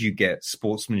 why should you get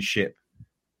sportsmanship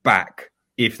back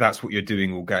if that's what you're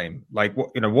doing all game? Like,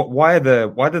 why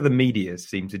do the media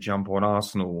seem to jump on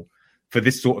Arsenal for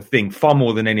this sort of thing far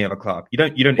more than any other club? You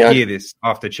don't hear this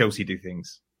after Chelsea do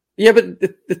things. Yeah, but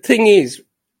the thing is,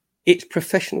 it's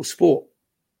professional sport.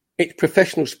 It's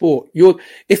professional sport.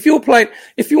 If you want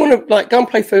to like go and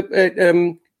play for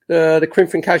the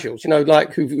Corinthian Casuals, you know,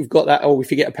 like who've got that. Oh,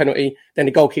 if you get a penalty, then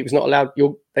the goalkeeper's not allowed.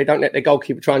 They don't let their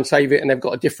goalkeeper try and save it, and they've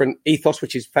got a different ethos,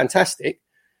 which is fantastic.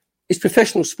 It's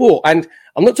professional sport, and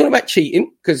I'm not talking about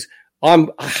cheating because I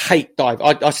hate dive.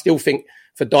 I still think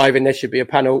for diving there should be a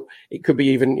panel. It could be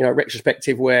even, you know,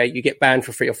 retrospective where you get banned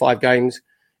for 3 or 5 games,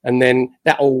 and then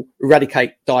that'll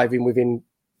eradicate diving within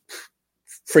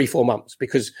 3-4 months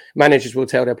because managers will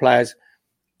tell their players,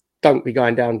 don't be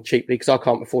going down cheaply because I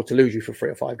can't afford to lose you for 3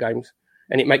 or 5 games.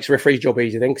 And it makes the referee's job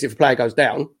easier then because if a player goes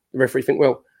down, the referee think,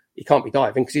 well, he can't be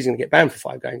diving because he's going to get banned for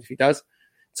 5 games if he does.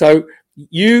 So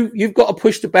you've got to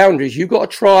push the boundaries. You've got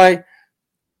to try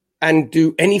and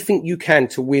do anything you can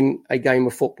to win a game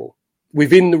of football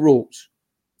within the rules.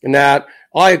 And now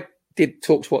I did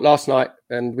TalkSport last night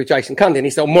and with Jason Cundy, and he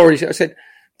said, morally, I said,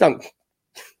 don't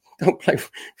play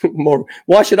moral.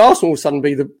 Why should Arsenal all of a sudden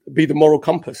be the moral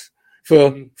compass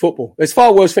for football? There's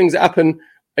far worse things that happen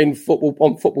in football,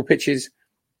 on football pitches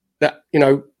that, you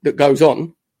know, that goes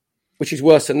on, which is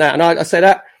worse than that. And I say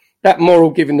that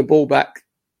moral giving the ball back,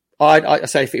 I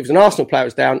say if it was an Arsenal player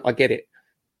was down, I get it.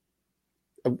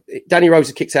 Danny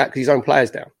Rose kicks out because his own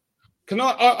player's down.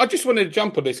 I just wanted to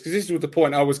jump on this because this was the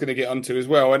point I was going to get onto as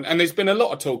well. And there's been a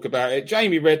lot of talk about it.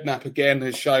 Jamie Redknapp again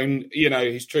has shown, you know,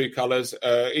 his true colours.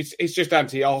 It's just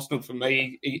anti-Arsenal for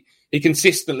me. He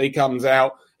consistently comes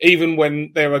out, even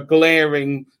when there are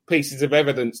glaring pieces of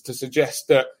evidence to suggest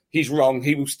that he's wrong,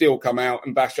 he will still come out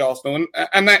and bash Arsenal.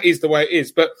 And that is the way it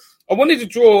is. But I wanted to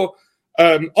draw...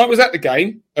 I was at the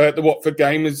game, the Watford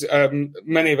game, as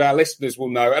many of our listeners will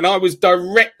know, and I was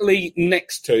directly in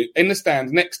the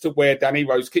stand next to where Danny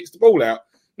Rose kicks the ball out.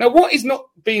 Now, what is not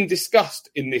being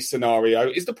discussed in this scenario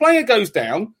is the player goes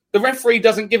down, the referee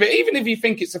doesn't give it. Even if you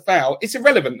think it's a foul, it's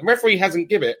irrelevant. The referee hasn't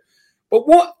given it. But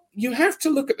what you have to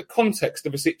look at the context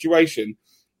of a situation.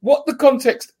 What the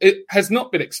context has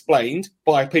not been explained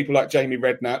by people like Jamie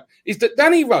Redknapp is that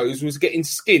Danny Rose was getting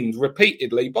skinned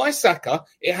repeatedly by Saka.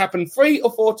 It happened 3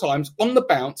 or 4 times on the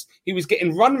bounce. He was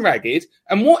getting run ragged,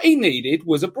 and what he needed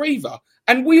was a breather.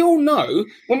 And we all know,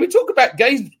 when we talk about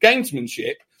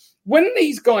gamesmanship, when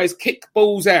these guys kick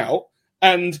balls out,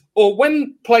 or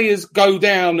when players go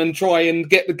down and try and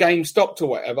get the game stopped or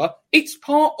whatever, it's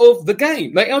part of the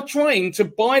game. They are trying to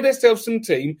buy themselves some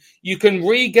team. You can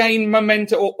regain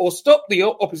momentum or stop the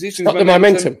opposition's momentum. Stop the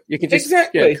momentum. You can just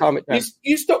calm it down.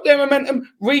 You stop their momentum,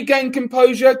 regain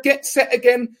composure, get set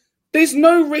again. There's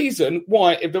no reason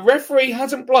why, if the referee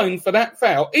hasn't blown for that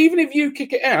foul, even if you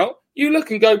kick it out, you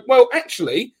look and go, well,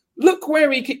 actually, look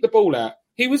where he kicked the ball out.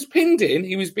 He was pinned in.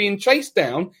 He was being chased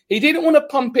down. He didn't want to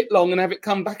pump it long and have it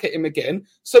come back at him again.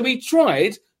 So he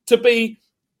tried to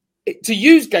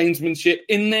use gamesmanship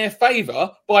in their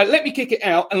favour by let me kick it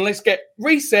out and let's get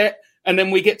reset and then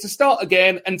we get to start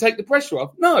again and take the pressure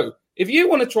off. No, if you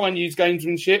want to try and use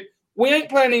gamesmanship, we ain't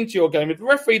playing into your game. If the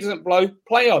referee doesn't blow,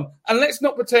 play on. And let's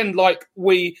not pretend like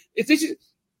if this is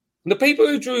the people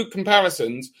who drew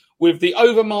comparisons with the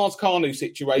Overmars Kanu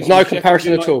situation. No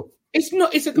comparison at all. It's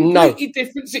not. It's a completely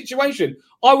different situation.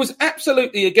 I was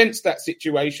absolutely against that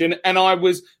situation, and I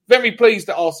was very pleased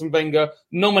that Arsene Wenger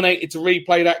nominated to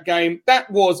replay that game. That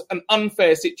was an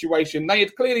unfair situation. They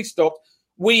had clearly stopped.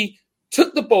 We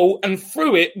took the ball and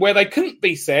threw it where they couldn't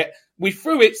be set. We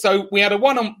threw it, so we had a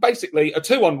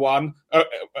 2-on-1,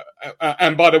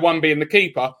 and by the one being the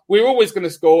keeper, we were always going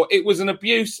to score. It was an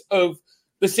abuse of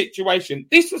the situation.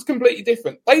 This was completely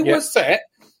different. They were set.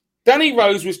 Danny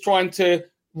Rose was trying to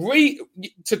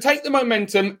take the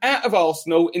momentum out of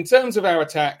Arsenal in terms of our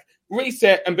attack,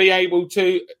 reset and be able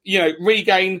to,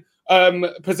 regain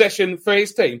possession for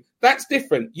his team. That's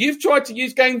different. You've tried to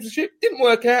use gamesmanship, didn't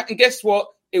work out, and guess what?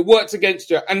 It works against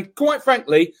you. And quite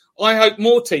frankly, I hope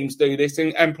more teams do this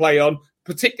and play on,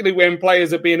 particularly when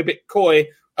players are being a bit coy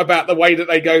about the way that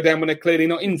they go down when they're clearly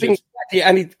not injured.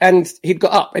 Exactly. And he'd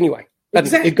got up anyway.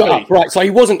 Exactly. He'd got up, right. So he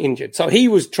wasn't injured. So he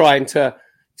was trying to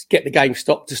get the game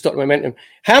stopped, to stop the momentum.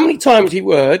 How many times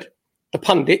you heard the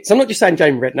pundits, I'm not just saying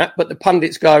Jamie Redknapp, but the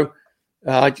pundits go,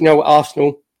 do you know what,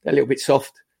 Arsenal, they're a little bit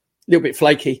soft, a little bit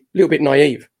flaky, a little bit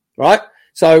naive, right?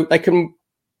 So they can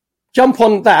jump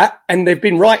on that, and they've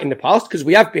been right in the past because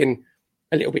we have been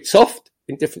a little bit soft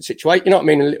in different situations, you know what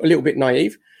I mean, a little bit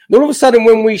naive. And all of a sudden,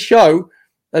 when we show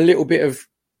a little bit of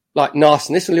like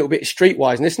nastiness, a little bit of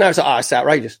streetwiseness, now it's like, it's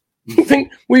outrageous. You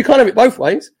think, well, you can't have it both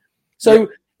ways. So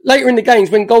later in the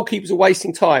games, when goalkeepers are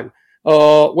wasting time,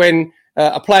 or when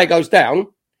a player goes down,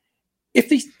 if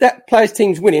that player's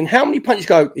team's winning, how many punches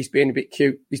go, he's being a bit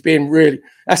cute, he's being really,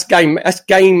 that's game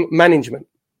management.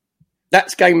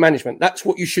 That's game management. That's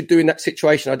what you should do in that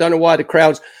situation. I don't know why the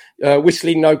crowd's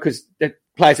whistling no because the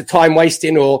players are time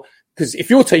wasting, or because if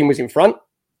your team was in front,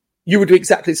 you would do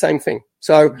exactly the same thing.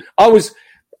 So I was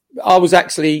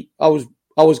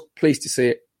pleased to see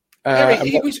it.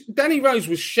 Danny Rose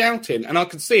was shouting, and I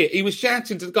could see it. He was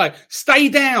shouting to the guy, "Stay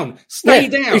down, stay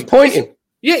down." He's pointing.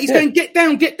 He's going, "Get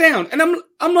down, get down." And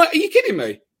I'm like, "Are you kidding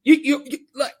me? You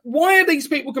like, why are these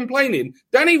people complaining?"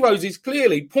 Danny Rose is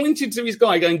clearly pointing to his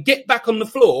guy, going, "Get back on the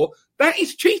floor." That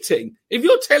is cheating. If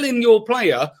you're telling your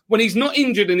player when he's not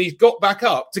injured and he's got back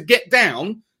up to get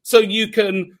down, so you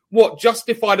can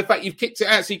justify the fact you've kicked it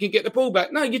out so you can get the ball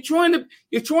back. No, you're trying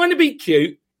to be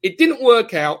cute. It didn't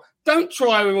work out. Don't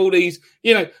try with all these,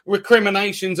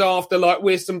 recriminations after like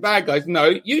we're some bad guys.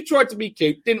 No, you tried to be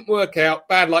cute, didn't work out.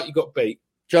 Bad luck, you got beat.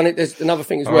 Johnny, there's another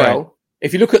thing as well. Right.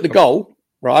 If you look at the goal,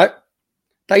 right,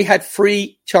 they had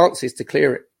 3 chances to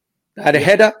clear it. They had a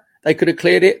header, they could have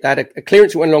cleared it. They had a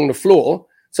clearance that went along the floor.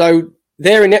 So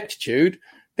their ineptitude,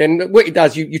 then what it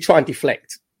does, you try and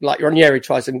deflect. Like Ranieri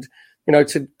tries and,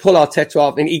 to pull Arteta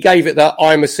off. And he gave it that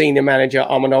I'm a senior manager,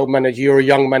 I'm an old manager, you're a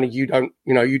young manager, you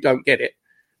don't get it.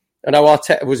 I know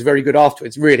Arteta was very good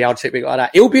afterwards. Really, I'd say it like that.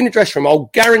 He'll be in the dressing room.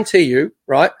 I'll guarantee you,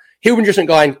 right? He'll be in the dressing room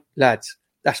going, lads,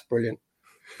 that's brilliant.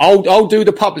 I'll do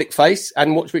the public face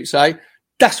and watch what you say.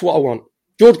 That's what I want.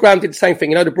 George Graham did the same thing.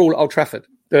 The brawl at Old Trafford.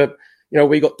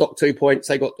 We got docked 2 points.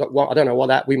 They got docked 1. I don't know why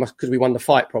that. We must, because we won the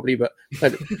fight probably. But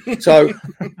so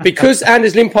because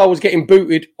Anders Limpar was getting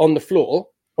booted on the floor,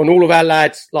 and all of our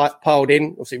lads like piled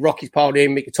in. Obviously, Rocky's piled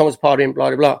in, Mickey Thomas piled in, blah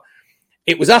blah blah.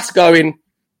 It was us going,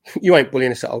 you ain't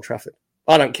bullying us at Old Trafford.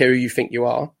 I don't care who you think you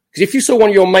are. Because if you saw one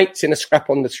of your mates in a scrap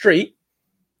on the street,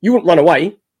 you wouldn't run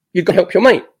away. You'd go help your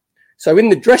mate. So in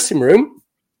the dressing room,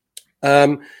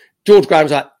 George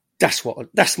Graham's like,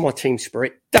 that's my team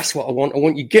spirit. That's what I want. I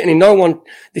want you getting in.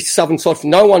 This Southern side,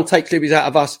 no one takes liberties out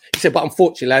of us. He said, but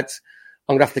unfortunately, lads,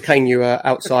 I'm going to have to cane you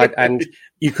outside and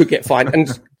you could get fined. And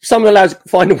some of the lads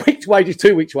fined a week's wages,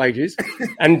 2 weeks' wages.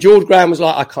 And George Graham was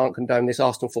like, I can't condone this.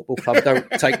 Arsenal Football Club don't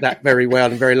take that very well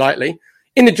and very lightly.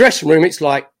 In the dressing room, it's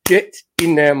like, get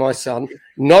in there, my son.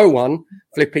 No one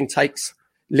flipping takes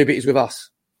liberties with us.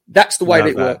 That's the way that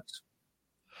it works.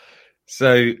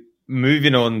 So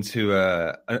moving on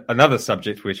to another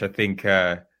subject, which I think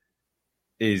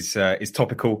is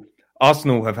topical.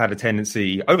 Arsenal have had a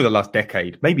tendency over the last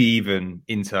decade, maybe even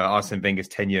into Arsene Wenger's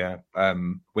tenure,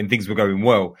 when things were going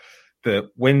well, that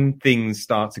when things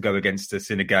start to go against us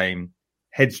in a game,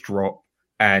 heads drop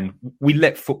and we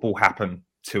let football happen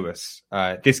to us.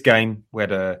 This game, we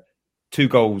had 2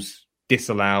 goals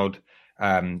disallowed.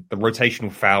 The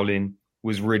rotational fouling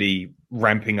was really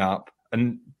ramping up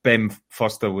and Ben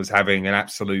Foster was having an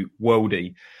absolute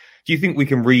worldie. Do you think we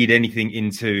can read anything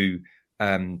into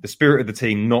the spirit of the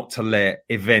team not to let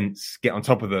events get on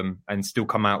top of them and still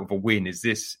come out with a win? Is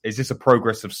this a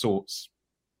progress of sorts?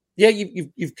 Yeah,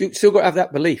 you've still got to have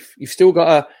that belief. You've still got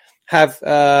to have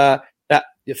that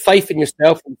faith in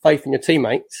yourself and faith in your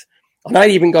teammates. And I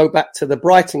even go back to the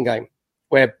Brighton game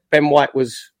where Ben White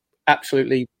was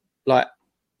absolutely Aaron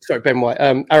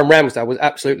Ramsdale was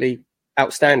absolutely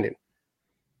outstanding.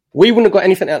 We wouldn't have got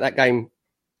anything out of that game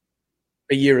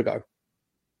a year ago.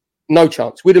 No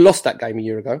chance. We'd have lost that game a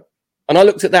year ago. And I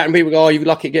looked at that and people go, oh, you're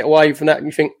lucky to get away from that. And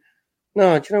you think,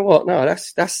 no, do you know what? No,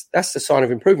 that's the sign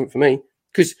of improvement for me.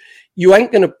 Because you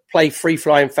ain't going to play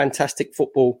free-flying, fantastic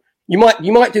football. You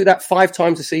might do that 5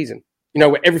 times a season,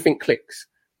 where everything clicks.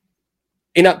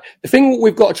 The thing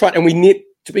we've got to try, and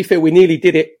to be fair, we nearly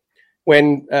did it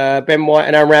when Ben White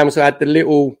and Aaron Ramsdale had the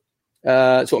little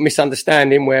sort of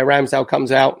misunderstanding where Ramsdale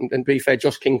comes out and to be fair,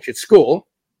 Josh King should score,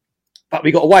 but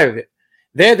we got away with it.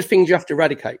 They're the things you have to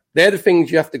eradicate. They're the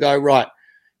things you have to go, right,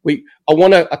 when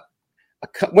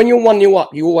you're 1-0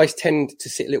 up, you always tend to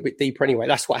sit a little bit deeper anyway.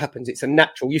 That's what happens. It's a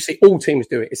natural. You see all teams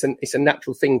do it. It's a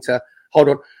natural thing to hold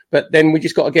on. But then we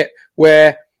just got to get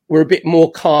where we're a bit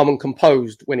more calm and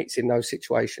composed when it's in those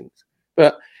situations.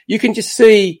 But you can just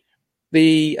see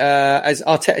as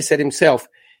Arteta said himself,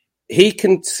 he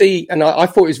can see, and I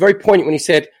thought it was very poignant when he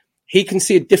said he can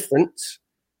see a difference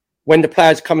when the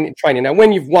players come into training. Now,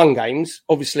 when you've won games,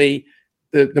 obviously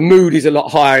the mood is a lot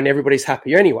higher and everybody's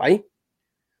happier anyway.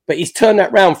 But he's turned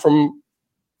that round from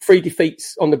 3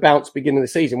 defeats on the bounce beginning of the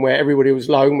season where everybody was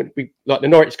low. Like the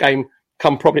Norwich game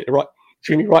come probably at the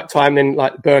right time, then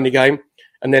like the Burnley game.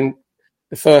 And then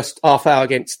the first half hour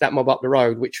against that mob up the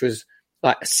road, which was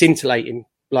like a scintillating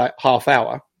like half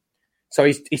hour. So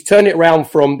he's turned it around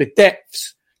from the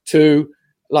depths to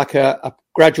like a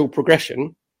gradual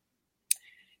progression.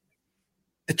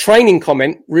 The training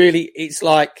comment, really, it's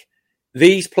like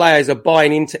these players are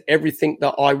buying into everything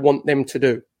that I want them to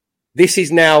do. This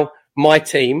is now my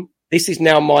team. This is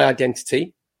now my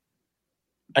identity.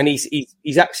 And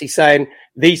he's actually saying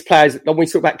these players, when we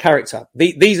talk about character,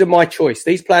 these are my choice.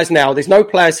 These players now, there's no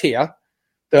players here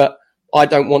that I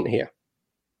don't want here.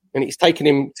 And it's taken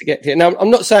him to get here. Now, I'm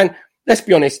not saying, let's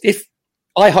be honest, if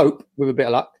I hope, with a bit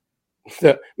of luck,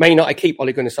 that Man United keep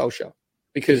Ole Gunnar Solskjaer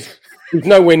because he's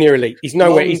nowhere near elite. He's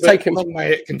nowhere. He's taken. Long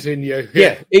may it continue.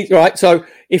 Yeah, right. So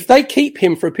if they keep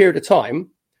him for a period of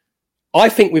time, I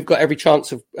think we've got every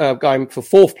chance of going for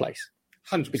 4th place.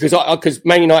 100%. Because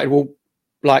Man United will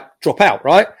drop out,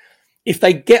 right? If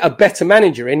they get a better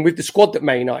manager in with the squad that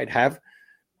Man United have,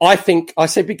 I think I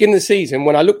said beginning of the season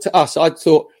when I looked at us, I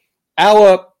thought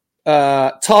our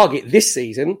target this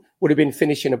season would have been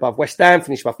finishing above West Ham,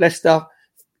 finishing above Leicester.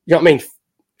 You know what I mean?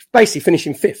 Basically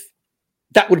finishing 5th.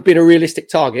 That would have been a realistic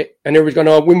target. And everybody's going,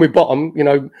 oh, when we bottom,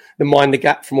 the mind the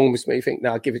gap from almost me. You think,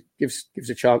 no, gives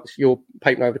a chance. You're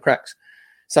painting over the cracks.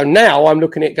 So now I'm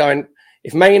looking at going,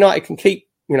 if Man United can keep,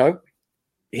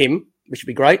 him, which would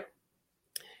be great.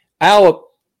 Our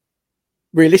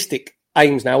realistic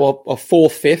aims now are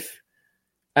 4th, 5th.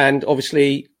 And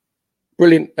obviously,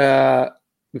 brilliant.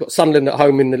 We've got Sunderland at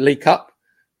home in the League Cup.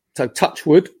 So touch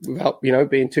wood, without,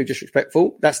 being too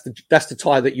disrespectful. That's the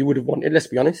tie that you would have wanted, let's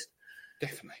be honest.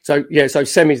 Definitely. So, so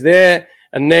semi's there.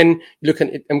 And then look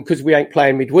at it, and because we ain't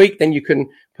playing midweek, then you can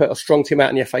put a strong team out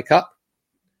in the FA Cup.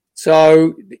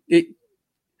 So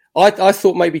I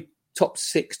thought maybe top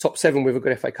 6, top 7 with a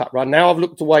good FA Cup run. Now I've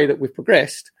looked the way that we've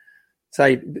progressed.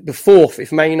 Say the 4th,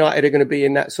 if Man United are going to be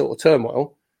in that sort of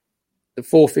turmoil, the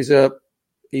 4th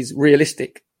is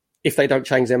realistic if they don't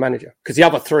change their manager. Because the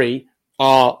other 3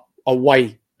 are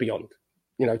way beyond,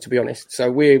 to be honest.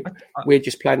 So we're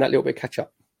just playing that little bit of catch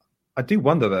up. I do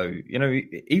wonder though,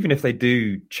 even if they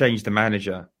do change the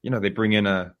manager, they bring in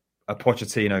a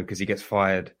Pochettino because he gets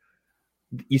fired,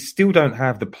 you still don't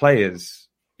have the players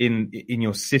in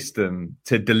your system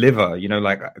to deliver.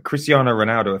 Like Cristiano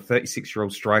Ronaldo, a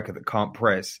 36-year-old striker that can't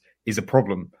press, is a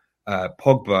problem.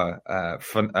 Pogba,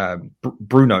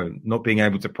 Bruno not being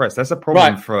able to press, that's a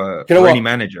problem for any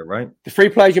manager, right? The 3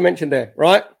 players you mentioned there,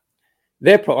 right?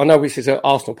 I know this is an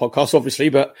Arsenal podcast, obviously,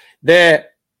 but their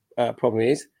problem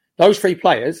is those 3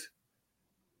 players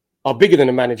are bigger than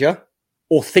the manager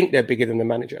or think they're bigger than the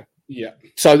manager. Yeah.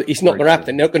 So it's not going to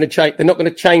happen. They're not going to change. They're not going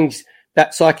to change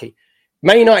that psyche.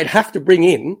 Man United have to bring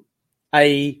in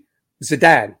a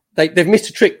Zidane. They've missed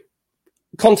a trick.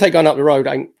 Conte going up the road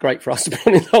ain't great for us.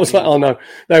 I was like, oh no,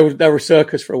 they were a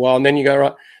circus for a while. And then you go,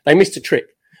 right, they missed a trick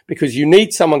because you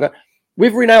need someone.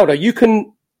 With Ronaldo, you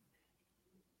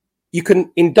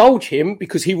can indulge him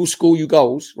because he will score you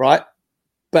goals, right?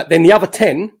 But then the other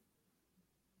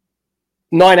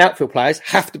 9 outfield players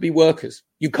have to be workers.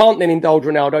 You can't then indulge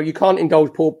Ronaldo. You can't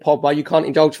indulge Paul Pogba. You can't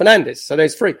indulge Fernandes. So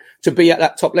there's 3 to be at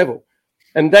that top level.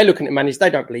 And they're looking at managers. They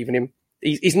don't believe in him.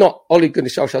 He's not, Ole Gunnar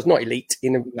Solskjaer's not elite.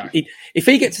 If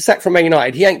he gets a sack from Man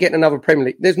United, he ain't getting another Premier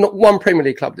League. There's not one Premier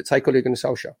League club that take Ole Gunnar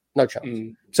Solskjaer. No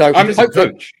chance. So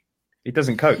he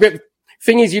doesn't coach.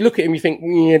 Thing is, you look at him, you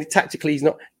think, tactically he's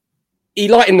not. He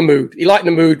lightened the mood. He lightened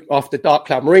the mood after Dark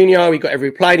Cloud Mourinho. He got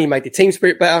every play. He made the team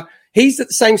spirit better. He's at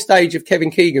the same stage of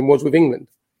Kevin Keegan was with England,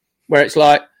 where it's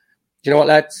like, do you know what,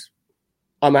 lads?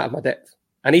 I'm out of my depth.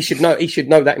 And he should know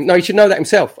that. No, he should know that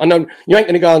himself. I know you ain't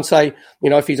going to go and say,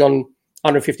 if he's on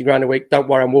 150 grand a week, don't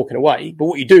worry, I'm walking away. But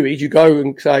what you do is you go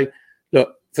and say,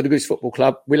 look, for the Goose Football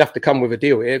Club, we'll have to come with a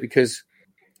deal here because,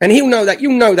 and he'll know that,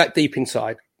 you'll know that deep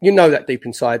inside. You know that deep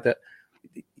inside that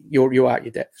you're out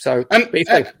your depth. So,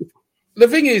 the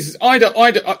thing is,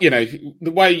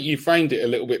 the way you framed it a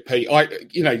little bit, Pete,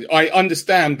 I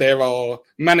understand there are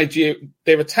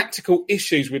tactical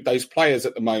issues with those players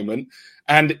at the moment.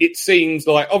 And it seems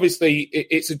like, obviously,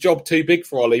 it's a job too big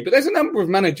for Ollie. But there's a number of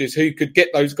managers who could get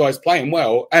those guys playing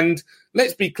well. And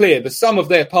let's be clear, the sum of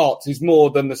their parts is more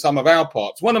than the sum of our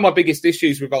parts. One of my biggest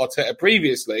issues with Arteta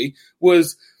previously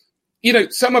was,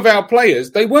 some of our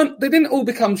players, they didn't all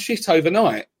become shit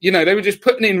overnight. They were just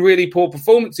putting in really poor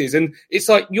performances. And it's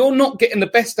like, you're not getting the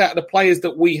best out of the players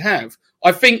that we have.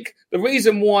 I think the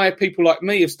reason why people like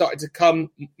me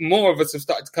more of us have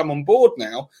started to come on board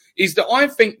now is that I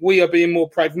think we are being more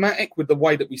pragmatic with the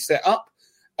way that we set up,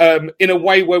 in a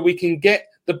way where we can get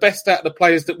the best out of the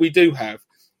players that we do have.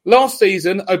 Last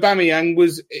season, Aubameyang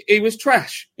was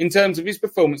trash in terms of his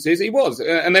performances. He was.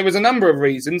 And there was a number of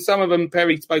reasons. Some of them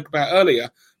Perry spoke about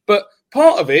earlier. But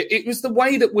part of it was the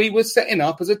way that we were setting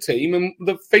up as a team and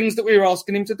the things that we were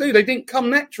asking him to do. They didn't come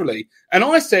naturally. And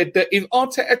I said that if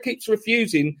Arteta keeps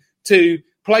refusing to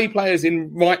play players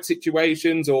in right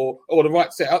situations or the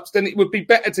right setups, then it would be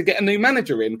better to get a new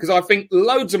manager in, because I think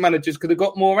loads of managers could have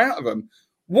got more out of them.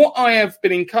 What I have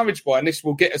been encouraged by, and this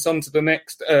will get us on to the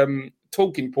next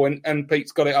talking point, and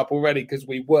Pete's got it up already because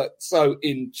we worked so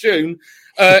in tune,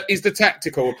 is the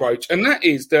tactical approach. And that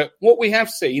is that what we have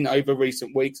seen over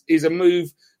recent weeks is a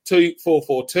move to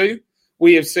 4-4-2.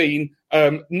 We have seen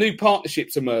new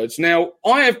partnerships emerge. Now,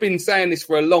 I have been saying this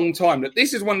for a long time, that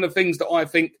this is one of the things that I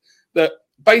think that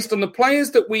based on the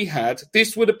players that we had,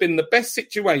 this would have been the best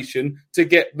situation to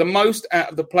get the most out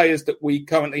of the players that we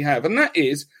currently have. And that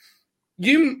is,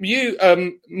 you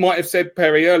might have said,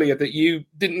 Perry, earlier that you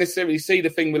didn't necessarily see the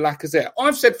thing with Lacazette.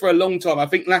 I've said for a long time, I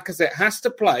think Lacazette has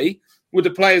to play with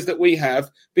the players that we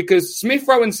have, because Smith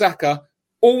Rowe and Saka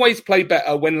always play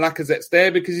better when Lacazette's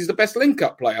there, because he's the best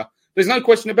link-up player. There's no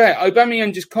question about it.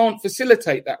 Aubameyang just can't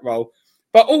facilitate that role.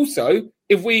 But also,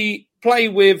 if we play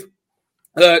with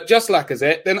just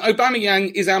Lacazette, then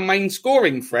Aubameyang is our main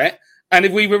scoring threat. And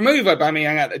if we remove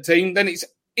Aubameyang out of the team, then it's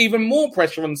even more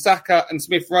pressure on Saka and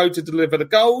Smith Rowe to deliver the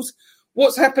goals.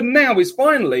 What's happened now is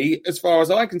finally, as far as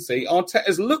I can see,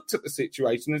 Arteta's looked at the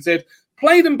situation and said,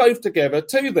 play them both together,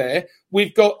 two there.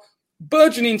 We've got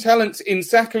burgeoning talents in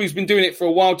Saka, who's been doing it for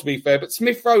a while, to be fair, but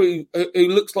Smith Rowe, who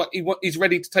looks like he's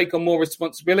ready to take on more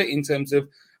responsibility in terms of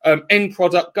end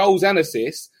product, goals and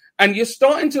assists. And you're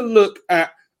starting to look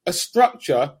at a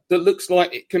structure that looks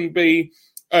like it can be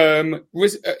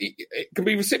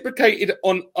reciprocated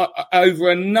on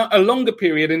over a longer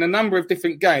period in a number of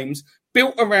different games,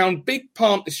 built around big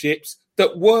partnerships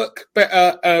that work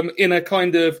better in a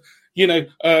kind of,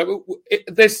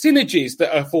 there's synergies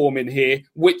that are forming here,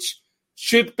 which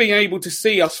should be able to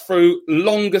see us through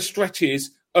longer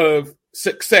stretches of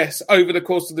success over the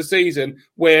course of the season,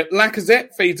 where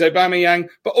Lacazette feeds Aubameyang,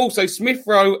 but also Smith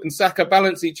Rowe and Saka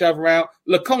balance each other out.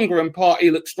 Lokonga and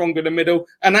Partey look stronger in the middle,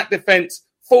 and that defence,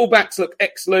 fullbacks look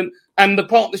excellent, and the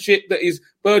partnership that is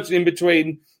burgeoning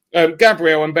between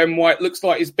Gabriel and Ben White looks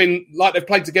like it's been like they've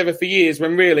played together for years,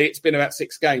 when really it's been about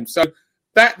 6 games. So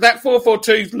that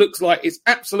 4-4-2 looks like it's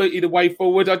absolutely the way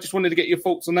forward. I just wanted to get your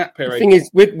thoughts on that, Perry. The thing is,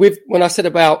 with when I said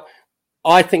about,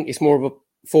 I think it's more of a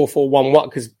 4-4-1-1,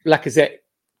 because Lacazette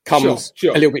comes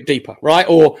a little bit deeper, right?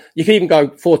 Or you can even go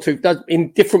 4-2.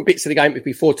 In different bits of the game, it would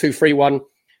be 4-2-3-1.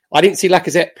 I didn't see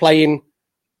Lacazette playing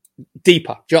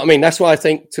deeper. Do you know what I mean? That's why I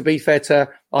think, to be fair to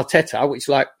Arteta, which,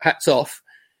 like, hats off,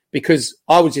 because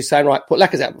I was just saying, right, put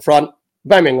Lacazette up front,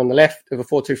 Aubameyang on the left of a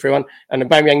 4-2-3-1, and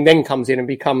Aubameyang then comes in and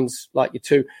becomes like your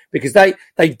two, because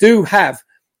they do have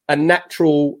a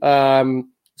natural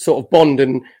sort of bond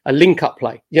and a link-up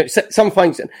play. Some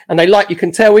things, and they you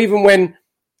can tell even when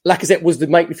Lacazette was the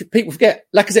main, people forget,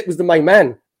 Lacazette was the main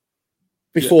man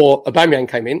before Aubameyang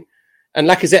came in, and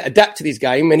Lacazette adapted his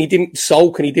game, and he didn't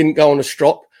sulk and he didn't go on a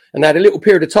strop, and they had a little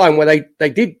period of time where they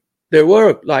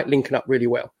were like linking up really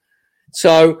well.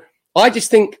 So I just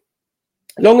think,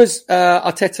 as long as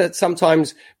Arteta,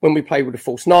 sometimes when we play with a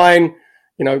false 9,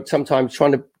 sometimes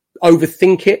trying to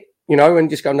overthink it, and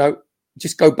just go, no,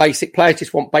 just go basic. Players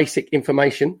just want basic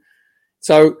information.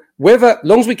 So as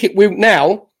long as we keep,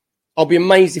 now, I'll be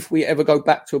amazed if we ever go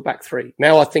back to a back 3.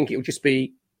 Now I think it will just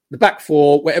be the back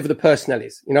 4, whatever the personnel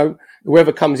is.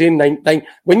 Whoever comes in, they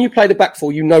when you play the back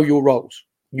 4, you know your roles.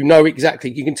 You know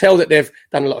exactly. You can tell that they've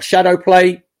done a lot of shadow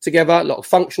play together, a lot of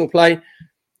functional play.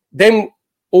 Then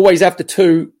always have the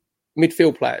two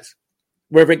midfield players.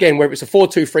 Whether it's a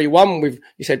 4-2-3-1 with,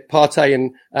 you said, Partey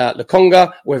and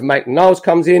Lokonga, whether Maitland-Niles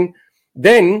comes in.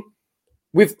 Then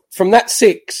from that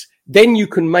 6, then you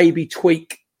can maybe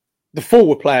tweak the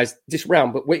forward players this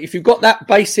round. But if you've got that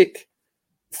basic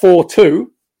 4-2,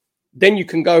 then you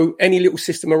can go any little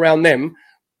system around them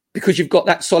because you've got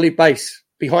that solid base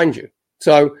behind you.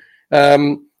 So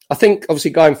I think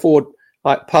obviously going forward,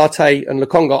 like Partey and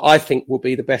Lokonga, I think will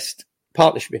be the best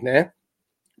partnership in there.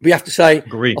 We have to say,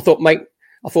 Agreed. I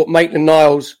thought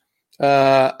Maitland-Niles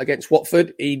against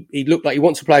Watford, he looked like he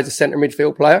wants to play as a centre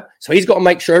midfield player. So he's got to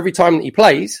make sure every time that he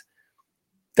plays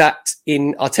that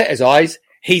in Arteta's eyes,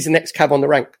 he's the next cab on the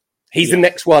rank. He's the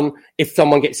next one if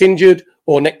someone gets injured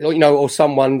or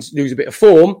someone's lose a bit of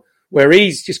form, where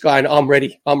he's just going, I'm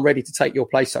ready to take your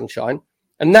place, sunshine.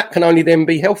 And that can only then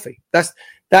be healthy. That's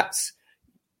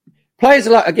players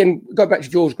are like, again, go back to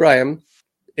George Graham.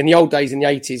 In the old days, in the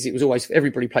 80s, it was always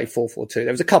everybody played 4-4-2.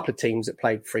 There was a couple of teams that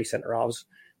played 3 centre halves,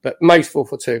 but most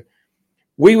 4-4-2.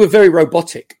 We were very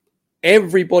robotic.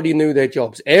 Everybody knew their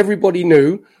jobs. Everybody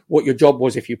knew what your job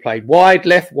was if you played wide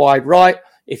left, wide right,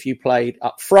 if you played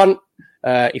up front,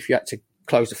 if you had to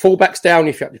close the fullbacks down,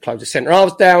 if you had to close the centre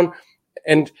halves down.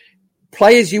 And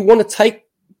players, you want to take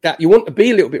that, you want to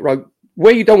be a little bit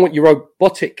where you don't want your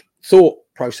robotic thought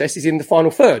process is in the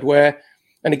final third, where,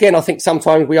 and again, I think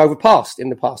sometimes we overpassed in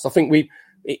the past. I think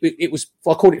it was,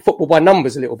 I called it football by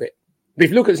numbers a little bit. But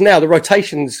if you look at us now, the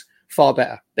rotation's far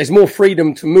better. There's more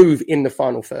freedom to move in the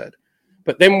final third.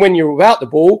 But then when you're without the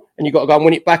ball and you've got to go and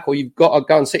win it back, or you've got to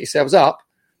go and set yourselves up,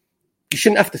 you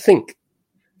shouldn't have to think.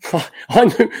 I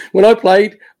knew when I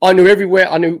played, I knew everywhere.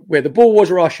 I knew where the ball was,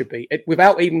 where I should be,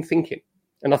 without even thinking.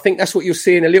 And I think that's what you're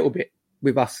seeing a little bit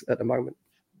with us at the moment.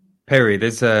 Perry,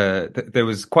 there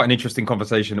was quite an interesting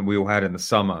conversation that we all had in the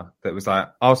summer that was like,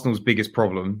 Arsenal's biggest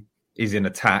problem is in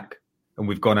attack. And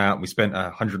we've gone out and we spent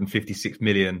 156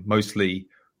 million, mostly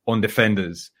on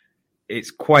defenders.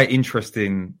 It's quite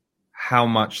interesting how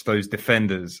much those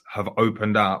defenders have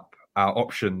opened up our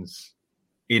options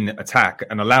in attack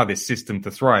and allow this system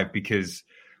to thrive, because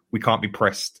we can't be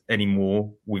pressed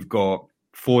anymore. We've got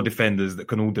 4 defenders that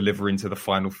can all deliver into the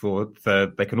final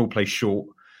third. They can all play short.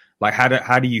 Like,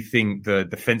 how do you think the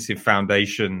defensive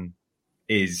foundation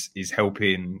is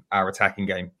helping our attacking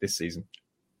game this season?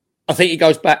 I think it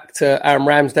goes back to Aaron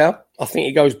Ramsdale. I think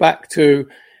it goes back to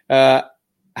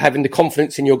having the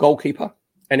confidence in your goalkeeper,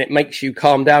 and it makes you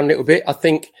calm down a little bit. I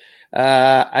think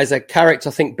as a character,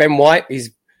 I think Ben White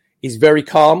is very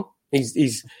calm.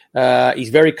 He's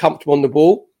very comfortable on the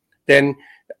ball. Then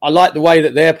I like the way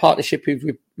that their partnership is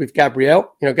with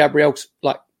Gabriel. You know, Gabriel's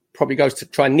like probably goes to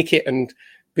try and nick it and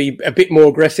be a bit more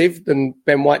aggressive than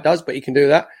Ben White does, but he can do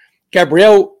that.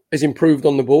 Gabriel has improved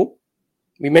on the ball.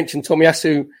 We mentioned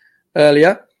Tomiyasu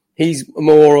earlier. He's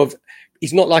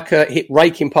not like a hit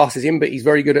raking passes in, but he's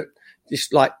very good at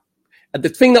just like, and the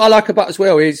thing that I like about as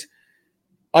well is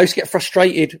I used to get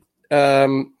frustrated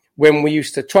when we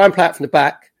used to try and play out from the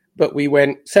back, but we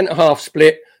went centre half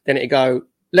split, then it'd go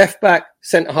left back,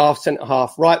 centre half,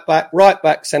 right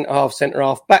back, centre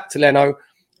half, back to Leno,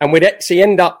 and we'd actually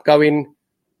end up going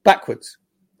backwards.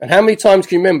 And how many times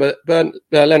can you remember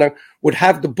Leno would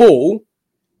have the ball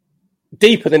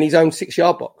deeper than his own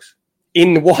 6-yard box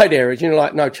in the wide areas? You know,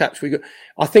 like, no, chaps,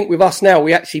 I think with us now,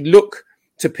 we actually look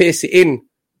to pierce it in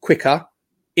quicker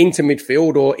into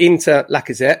midfield or into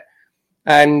Lacazette.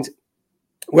 And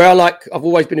where I've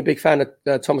always been a big fan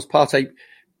of Thomas Partey.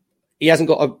 He hasn't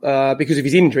got because of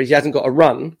his injuries, he hasn't got a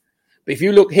run. But if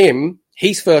you look him,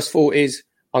 his first thought is,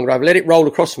 I'm going to either let it roll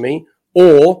across me,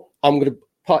 or I'm going to,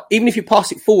 even if you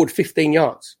pass it forward 15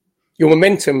 yards, your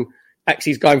momentum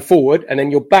actually is going forward, and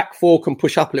then your back 4 can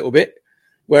push up a little bit.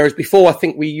 Whereas before, I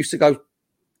think we used to go,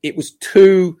 it was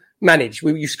too managed.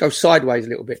 We used to go sideways a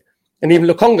little bit. And even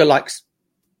Lokonga likes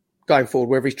going forward,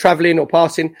 whether he's travelling or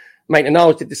passing.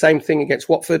 Maitland-Niles did the same thing against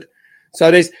Watford.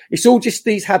 So it's all just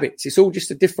these habits. It's all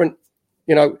just a different,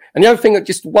 you know. And the other thing,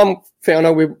 just one thing, I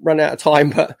know we've run out of time,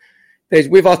 but there's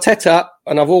with Arteta,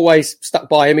 and I've always stuck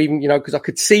by him, even, you know, because I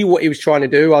could see what he was trying to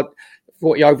do. I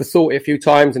thought he overthought it a few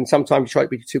times, and sometimes he tried to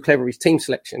be too clever with his team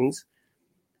selections.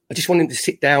 I just want him to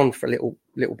sit down for a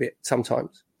little bit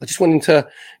sometimes. I just want him to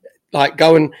like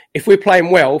go and, if we're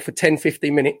playing well for 10,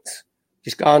 15 minutes,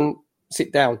 just go and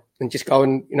sit down and just go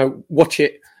and, you know, watch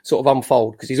it sort of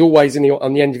unfold, because he's always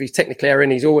on the end of his technical area,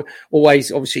 and he's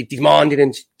always obviously demanding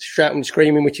and shouting and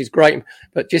screaming, which is great.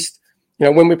 But just, you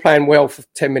know, when we're playing well for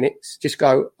 10 minutes, just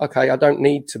go, okay, I don't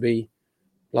need to be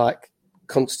like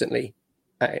constantly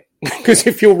at it. Because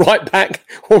if you're right back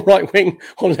or right wing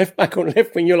or left back or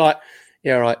left wing, you're like,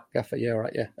 yeah, right, Gaffer, yeah,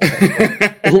 right, yeah.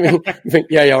 Okay. You think,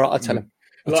 yeah, right, I'll tell him.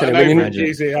 Like an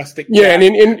enthusiastic. Yeah, and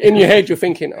in your head, you're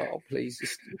thinking, oh, please,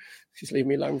 just leave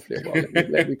me alone for a little while.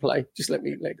 Let me play. Just let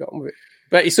go on with it.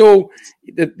 But it's all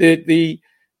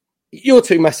you're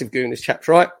two massive gooners, chaps,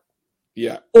 right?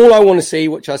 Yeah. All I want to see,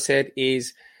 which I said,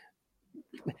 is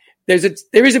there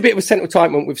is a bit of a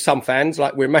sentiment with some fans.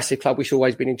 Like, we're a massive club, we should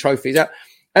always been in trophies.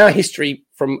 Our history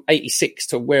from 86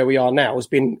 to where we are now has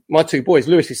been my two boys.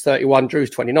 Lewis is 31, Drew's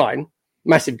 29.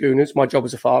 Massive gooners. My job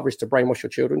as a father is to brainwash your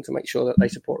children to make sure that they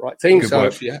support the right team. Good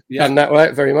work, yeah. Done that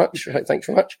right very much. Thanks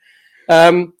very much.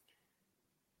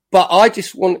 But I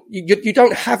just want you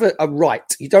don't have a right.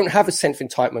 You don't have a sense of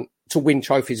entitlement to win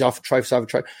trophies after trophies after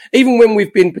trophies. Even when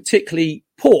we've been particularly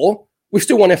poor, we've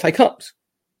still won FA Cups.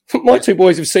 My two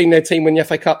boys have seen their team win the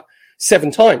FA Cup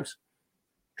 7 times.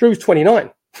 Drew's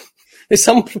 29. There's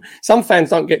some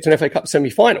fans don't get to an FA Cup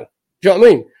semi-final. Do you know what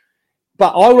I mean?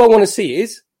 But all I want to see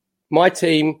is my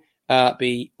team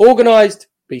be organised,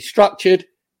 be structured,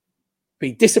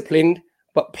 be disciplined,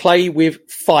 but play with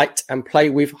fight and play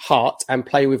with heart and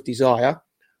play with desire.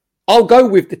 I'll go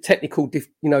with the technical,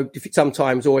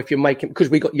 sometimes, or if you're making, because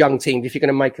we've got young teams, if you're going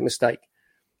to make a mistake.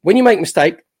 When you make a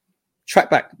mistake, track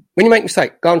back. When you make a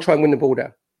mistake, go and try and win the ball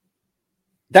down.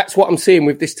 That's what I'm seeing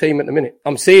with this team at the minute.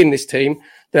 I'm seeing this team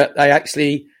that they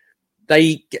actually,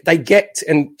 they get,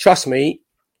 and trust me,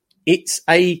 it's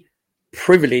a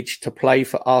privilege to play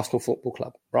for Arsenal Football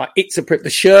Club, right? The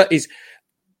shirt is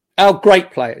our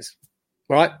great players,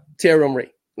 right? Thierry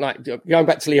Henry, like going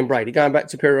back to Liam Brady, going back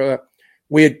to Pierre,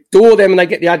 we adore them and they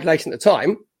get the adulation at the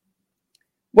time.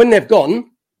 When they've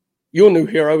gone, your new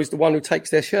hero is the one who takes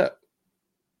their shirt.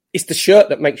 It's the shirt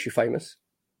that makes you famous.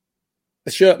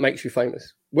 The shirt makes you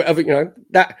famous. Whatever,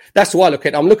 that's the way I look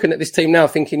at it. I'm looking at this team now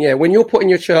thinking, yeah, when you're putting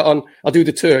your shirt on, I do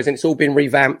the tours and it's all been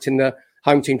revamped in the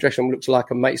home team dressing room. Looks like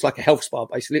it's like a health spa,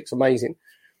 basically. It's amazing.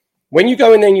 When you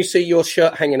go in there and you see your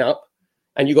shirt hanging up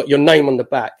and you got your name on the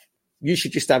back, you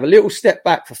should just have a little step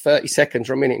back for 30 seconds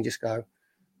or a minute and just go,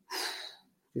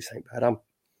 this ain't bad.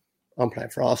 I'm playing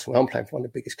for Arsenal. I'm playing for one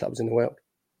of the biggest clubs in the world.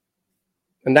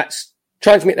 And that's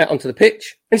transmit that onto the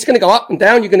pitch. And it's going to go up and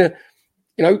down. You're going to,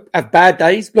 have bad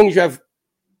days. As long as you have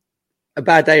a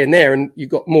bad day in there and you've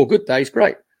got more good days,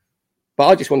 great. But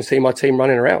I just want to see my team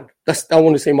running around. I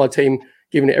want to see my team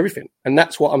giving it everything. And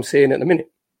that's what I'm seeing at the minute.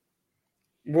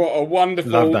 What a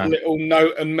wonderful little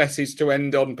note and message to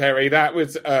end on, Perry. That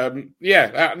was,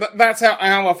 that's how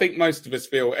I think most of us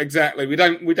feel. Exactly. We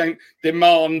don't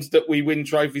demand that we win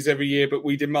trophies every year, but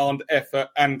we demand effort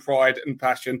and pride and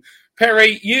passion.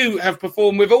 Perry, you have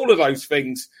performed with all of those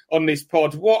things on this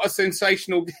pod. What a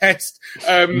sensational guest!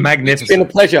 Magnificent. It's been a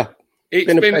pleasure.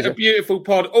 It's been a beautiful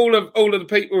pod. All of the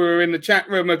people who are in the chat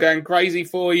room are going crazy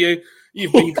for you.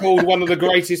 You've been called one of the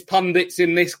greatest pundits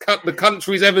in the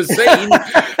country's ever seen.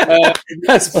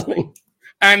 That's funny.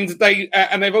 And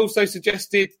they've also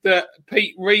suggested that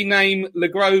Pete rename Le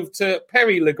Grove to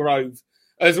Perry Le Grove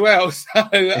as well. So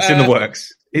it's in the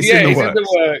works. It's in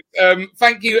the works.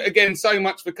 Thank you again so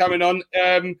much for coming on.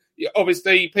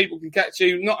 Obviously, people can catch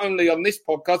you not only on this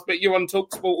podcast, but you're on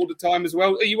TalkSport all the time as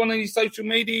well. Are you on any social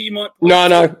media? You might.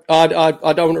 No. I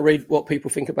don't want to read what people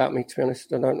think about me. To be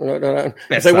honest, I don't.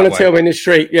 If they want to tell me in the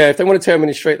street, if they want to tell me in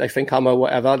the street, they think I'm a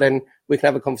whatever. Then we can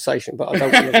have a conversation. But I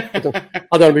don't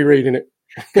want to be reading it.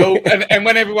 Cool. And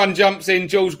when everyone jumps in,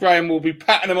 Jules Graham will be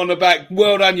patting them on the back.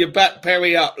 Well done, your back,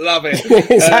 Perry up. Love it.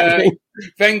 Exactly.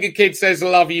 Venga Kid says,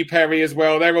 love you, Perry, as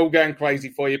well. They're all going crazy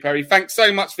for you, Perry. Thanks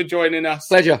so much for joining us.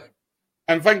 Pleasure.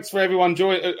 And thanks for everyone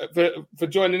for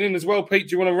joining in as well. Pete,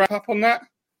 do you want to wrap up on that?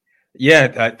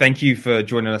 Yeah, thank you for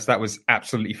joining us. That was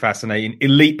absolutely fascinating.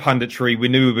 Elite punditry. We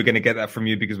knew we were going to get that from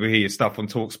you because we hear your stuff on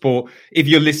TalkSport. If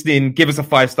you're listening, give us a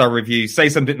 5-star review. Say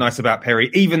something nice about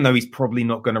Perry, even though he's probably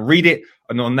not going to read it.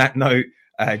 And on that note,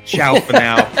 ciao for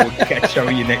now. We'll catch up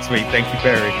with you next week. Thank you,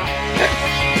 Perry.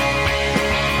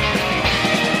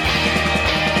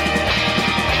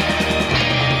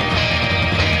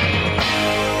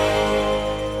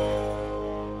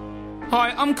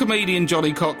 Hi, I'm comedian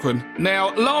Johnny Cochran.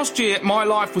 Now, last year, my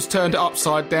life was turned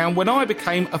upside down when I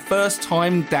became a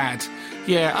first-time dad.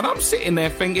 Yeah, and I'm sitting there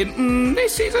thinking,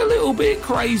 this is a little bit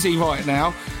crazy right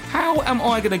now. How am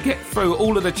I going to get through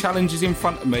all of the challenges in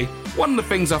front of me? One of the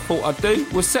things I thought I'd do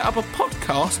was set up a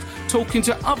podcast talking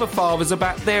to other fathers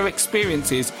about their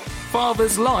experiences.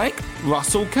 Fathers like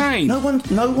Russell Kane. No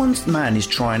one's man is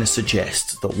trying to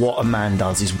suggest that what a man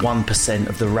does is 1%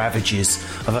 of the ravages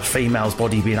of a female's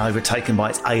body being overtaken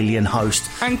by its alien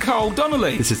host. And Carl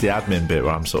Donnelly. This is the admin bit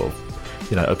where I'm sort of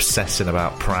obsessing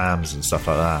about prams and stuff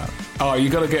like that. Oh, you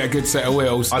got to get a good set of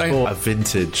wheels. I bought a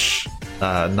vintage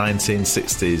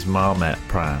 1960s Marmot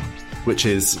pram, which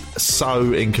is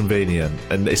so inconvenient,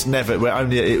 and it's never.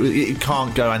 It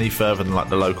can't go any further than like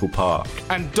the local park.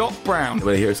 And Doc Brown,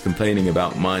 when I hear us complaining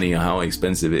about money and how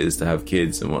expensive it is to have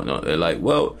kids and whatnot, they're like,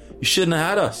 "Well, you shouldn't have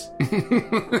had us."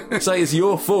 It's like, it's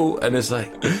your fault. And it's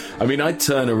like, I mean, I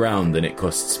turn around and it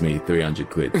costs me 300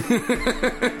 quid.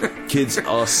 Kids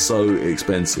are so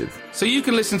expensive. So you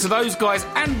can listen to those guys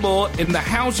and more in the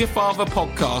How's Your Father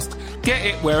podcast. Get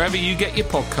it wherever you get your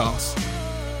podcasts.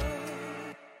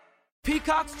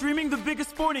 Peacock streaming the biggest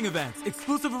sporting events,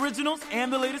 exclusive originals,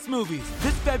 and the latest movies.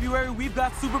 This February, we've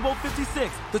got Super Bowl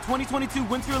 56, the 2022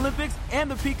 Winter Olympics,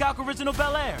 and the Peacock original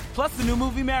Bel Air. Plus the new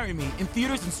movie Marry Me in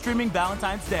theaters and streaming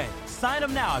Valentine's Day. Sign up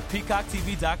now at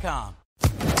peacocktv.com.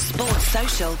 Sports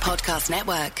Social Podcast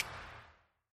Network.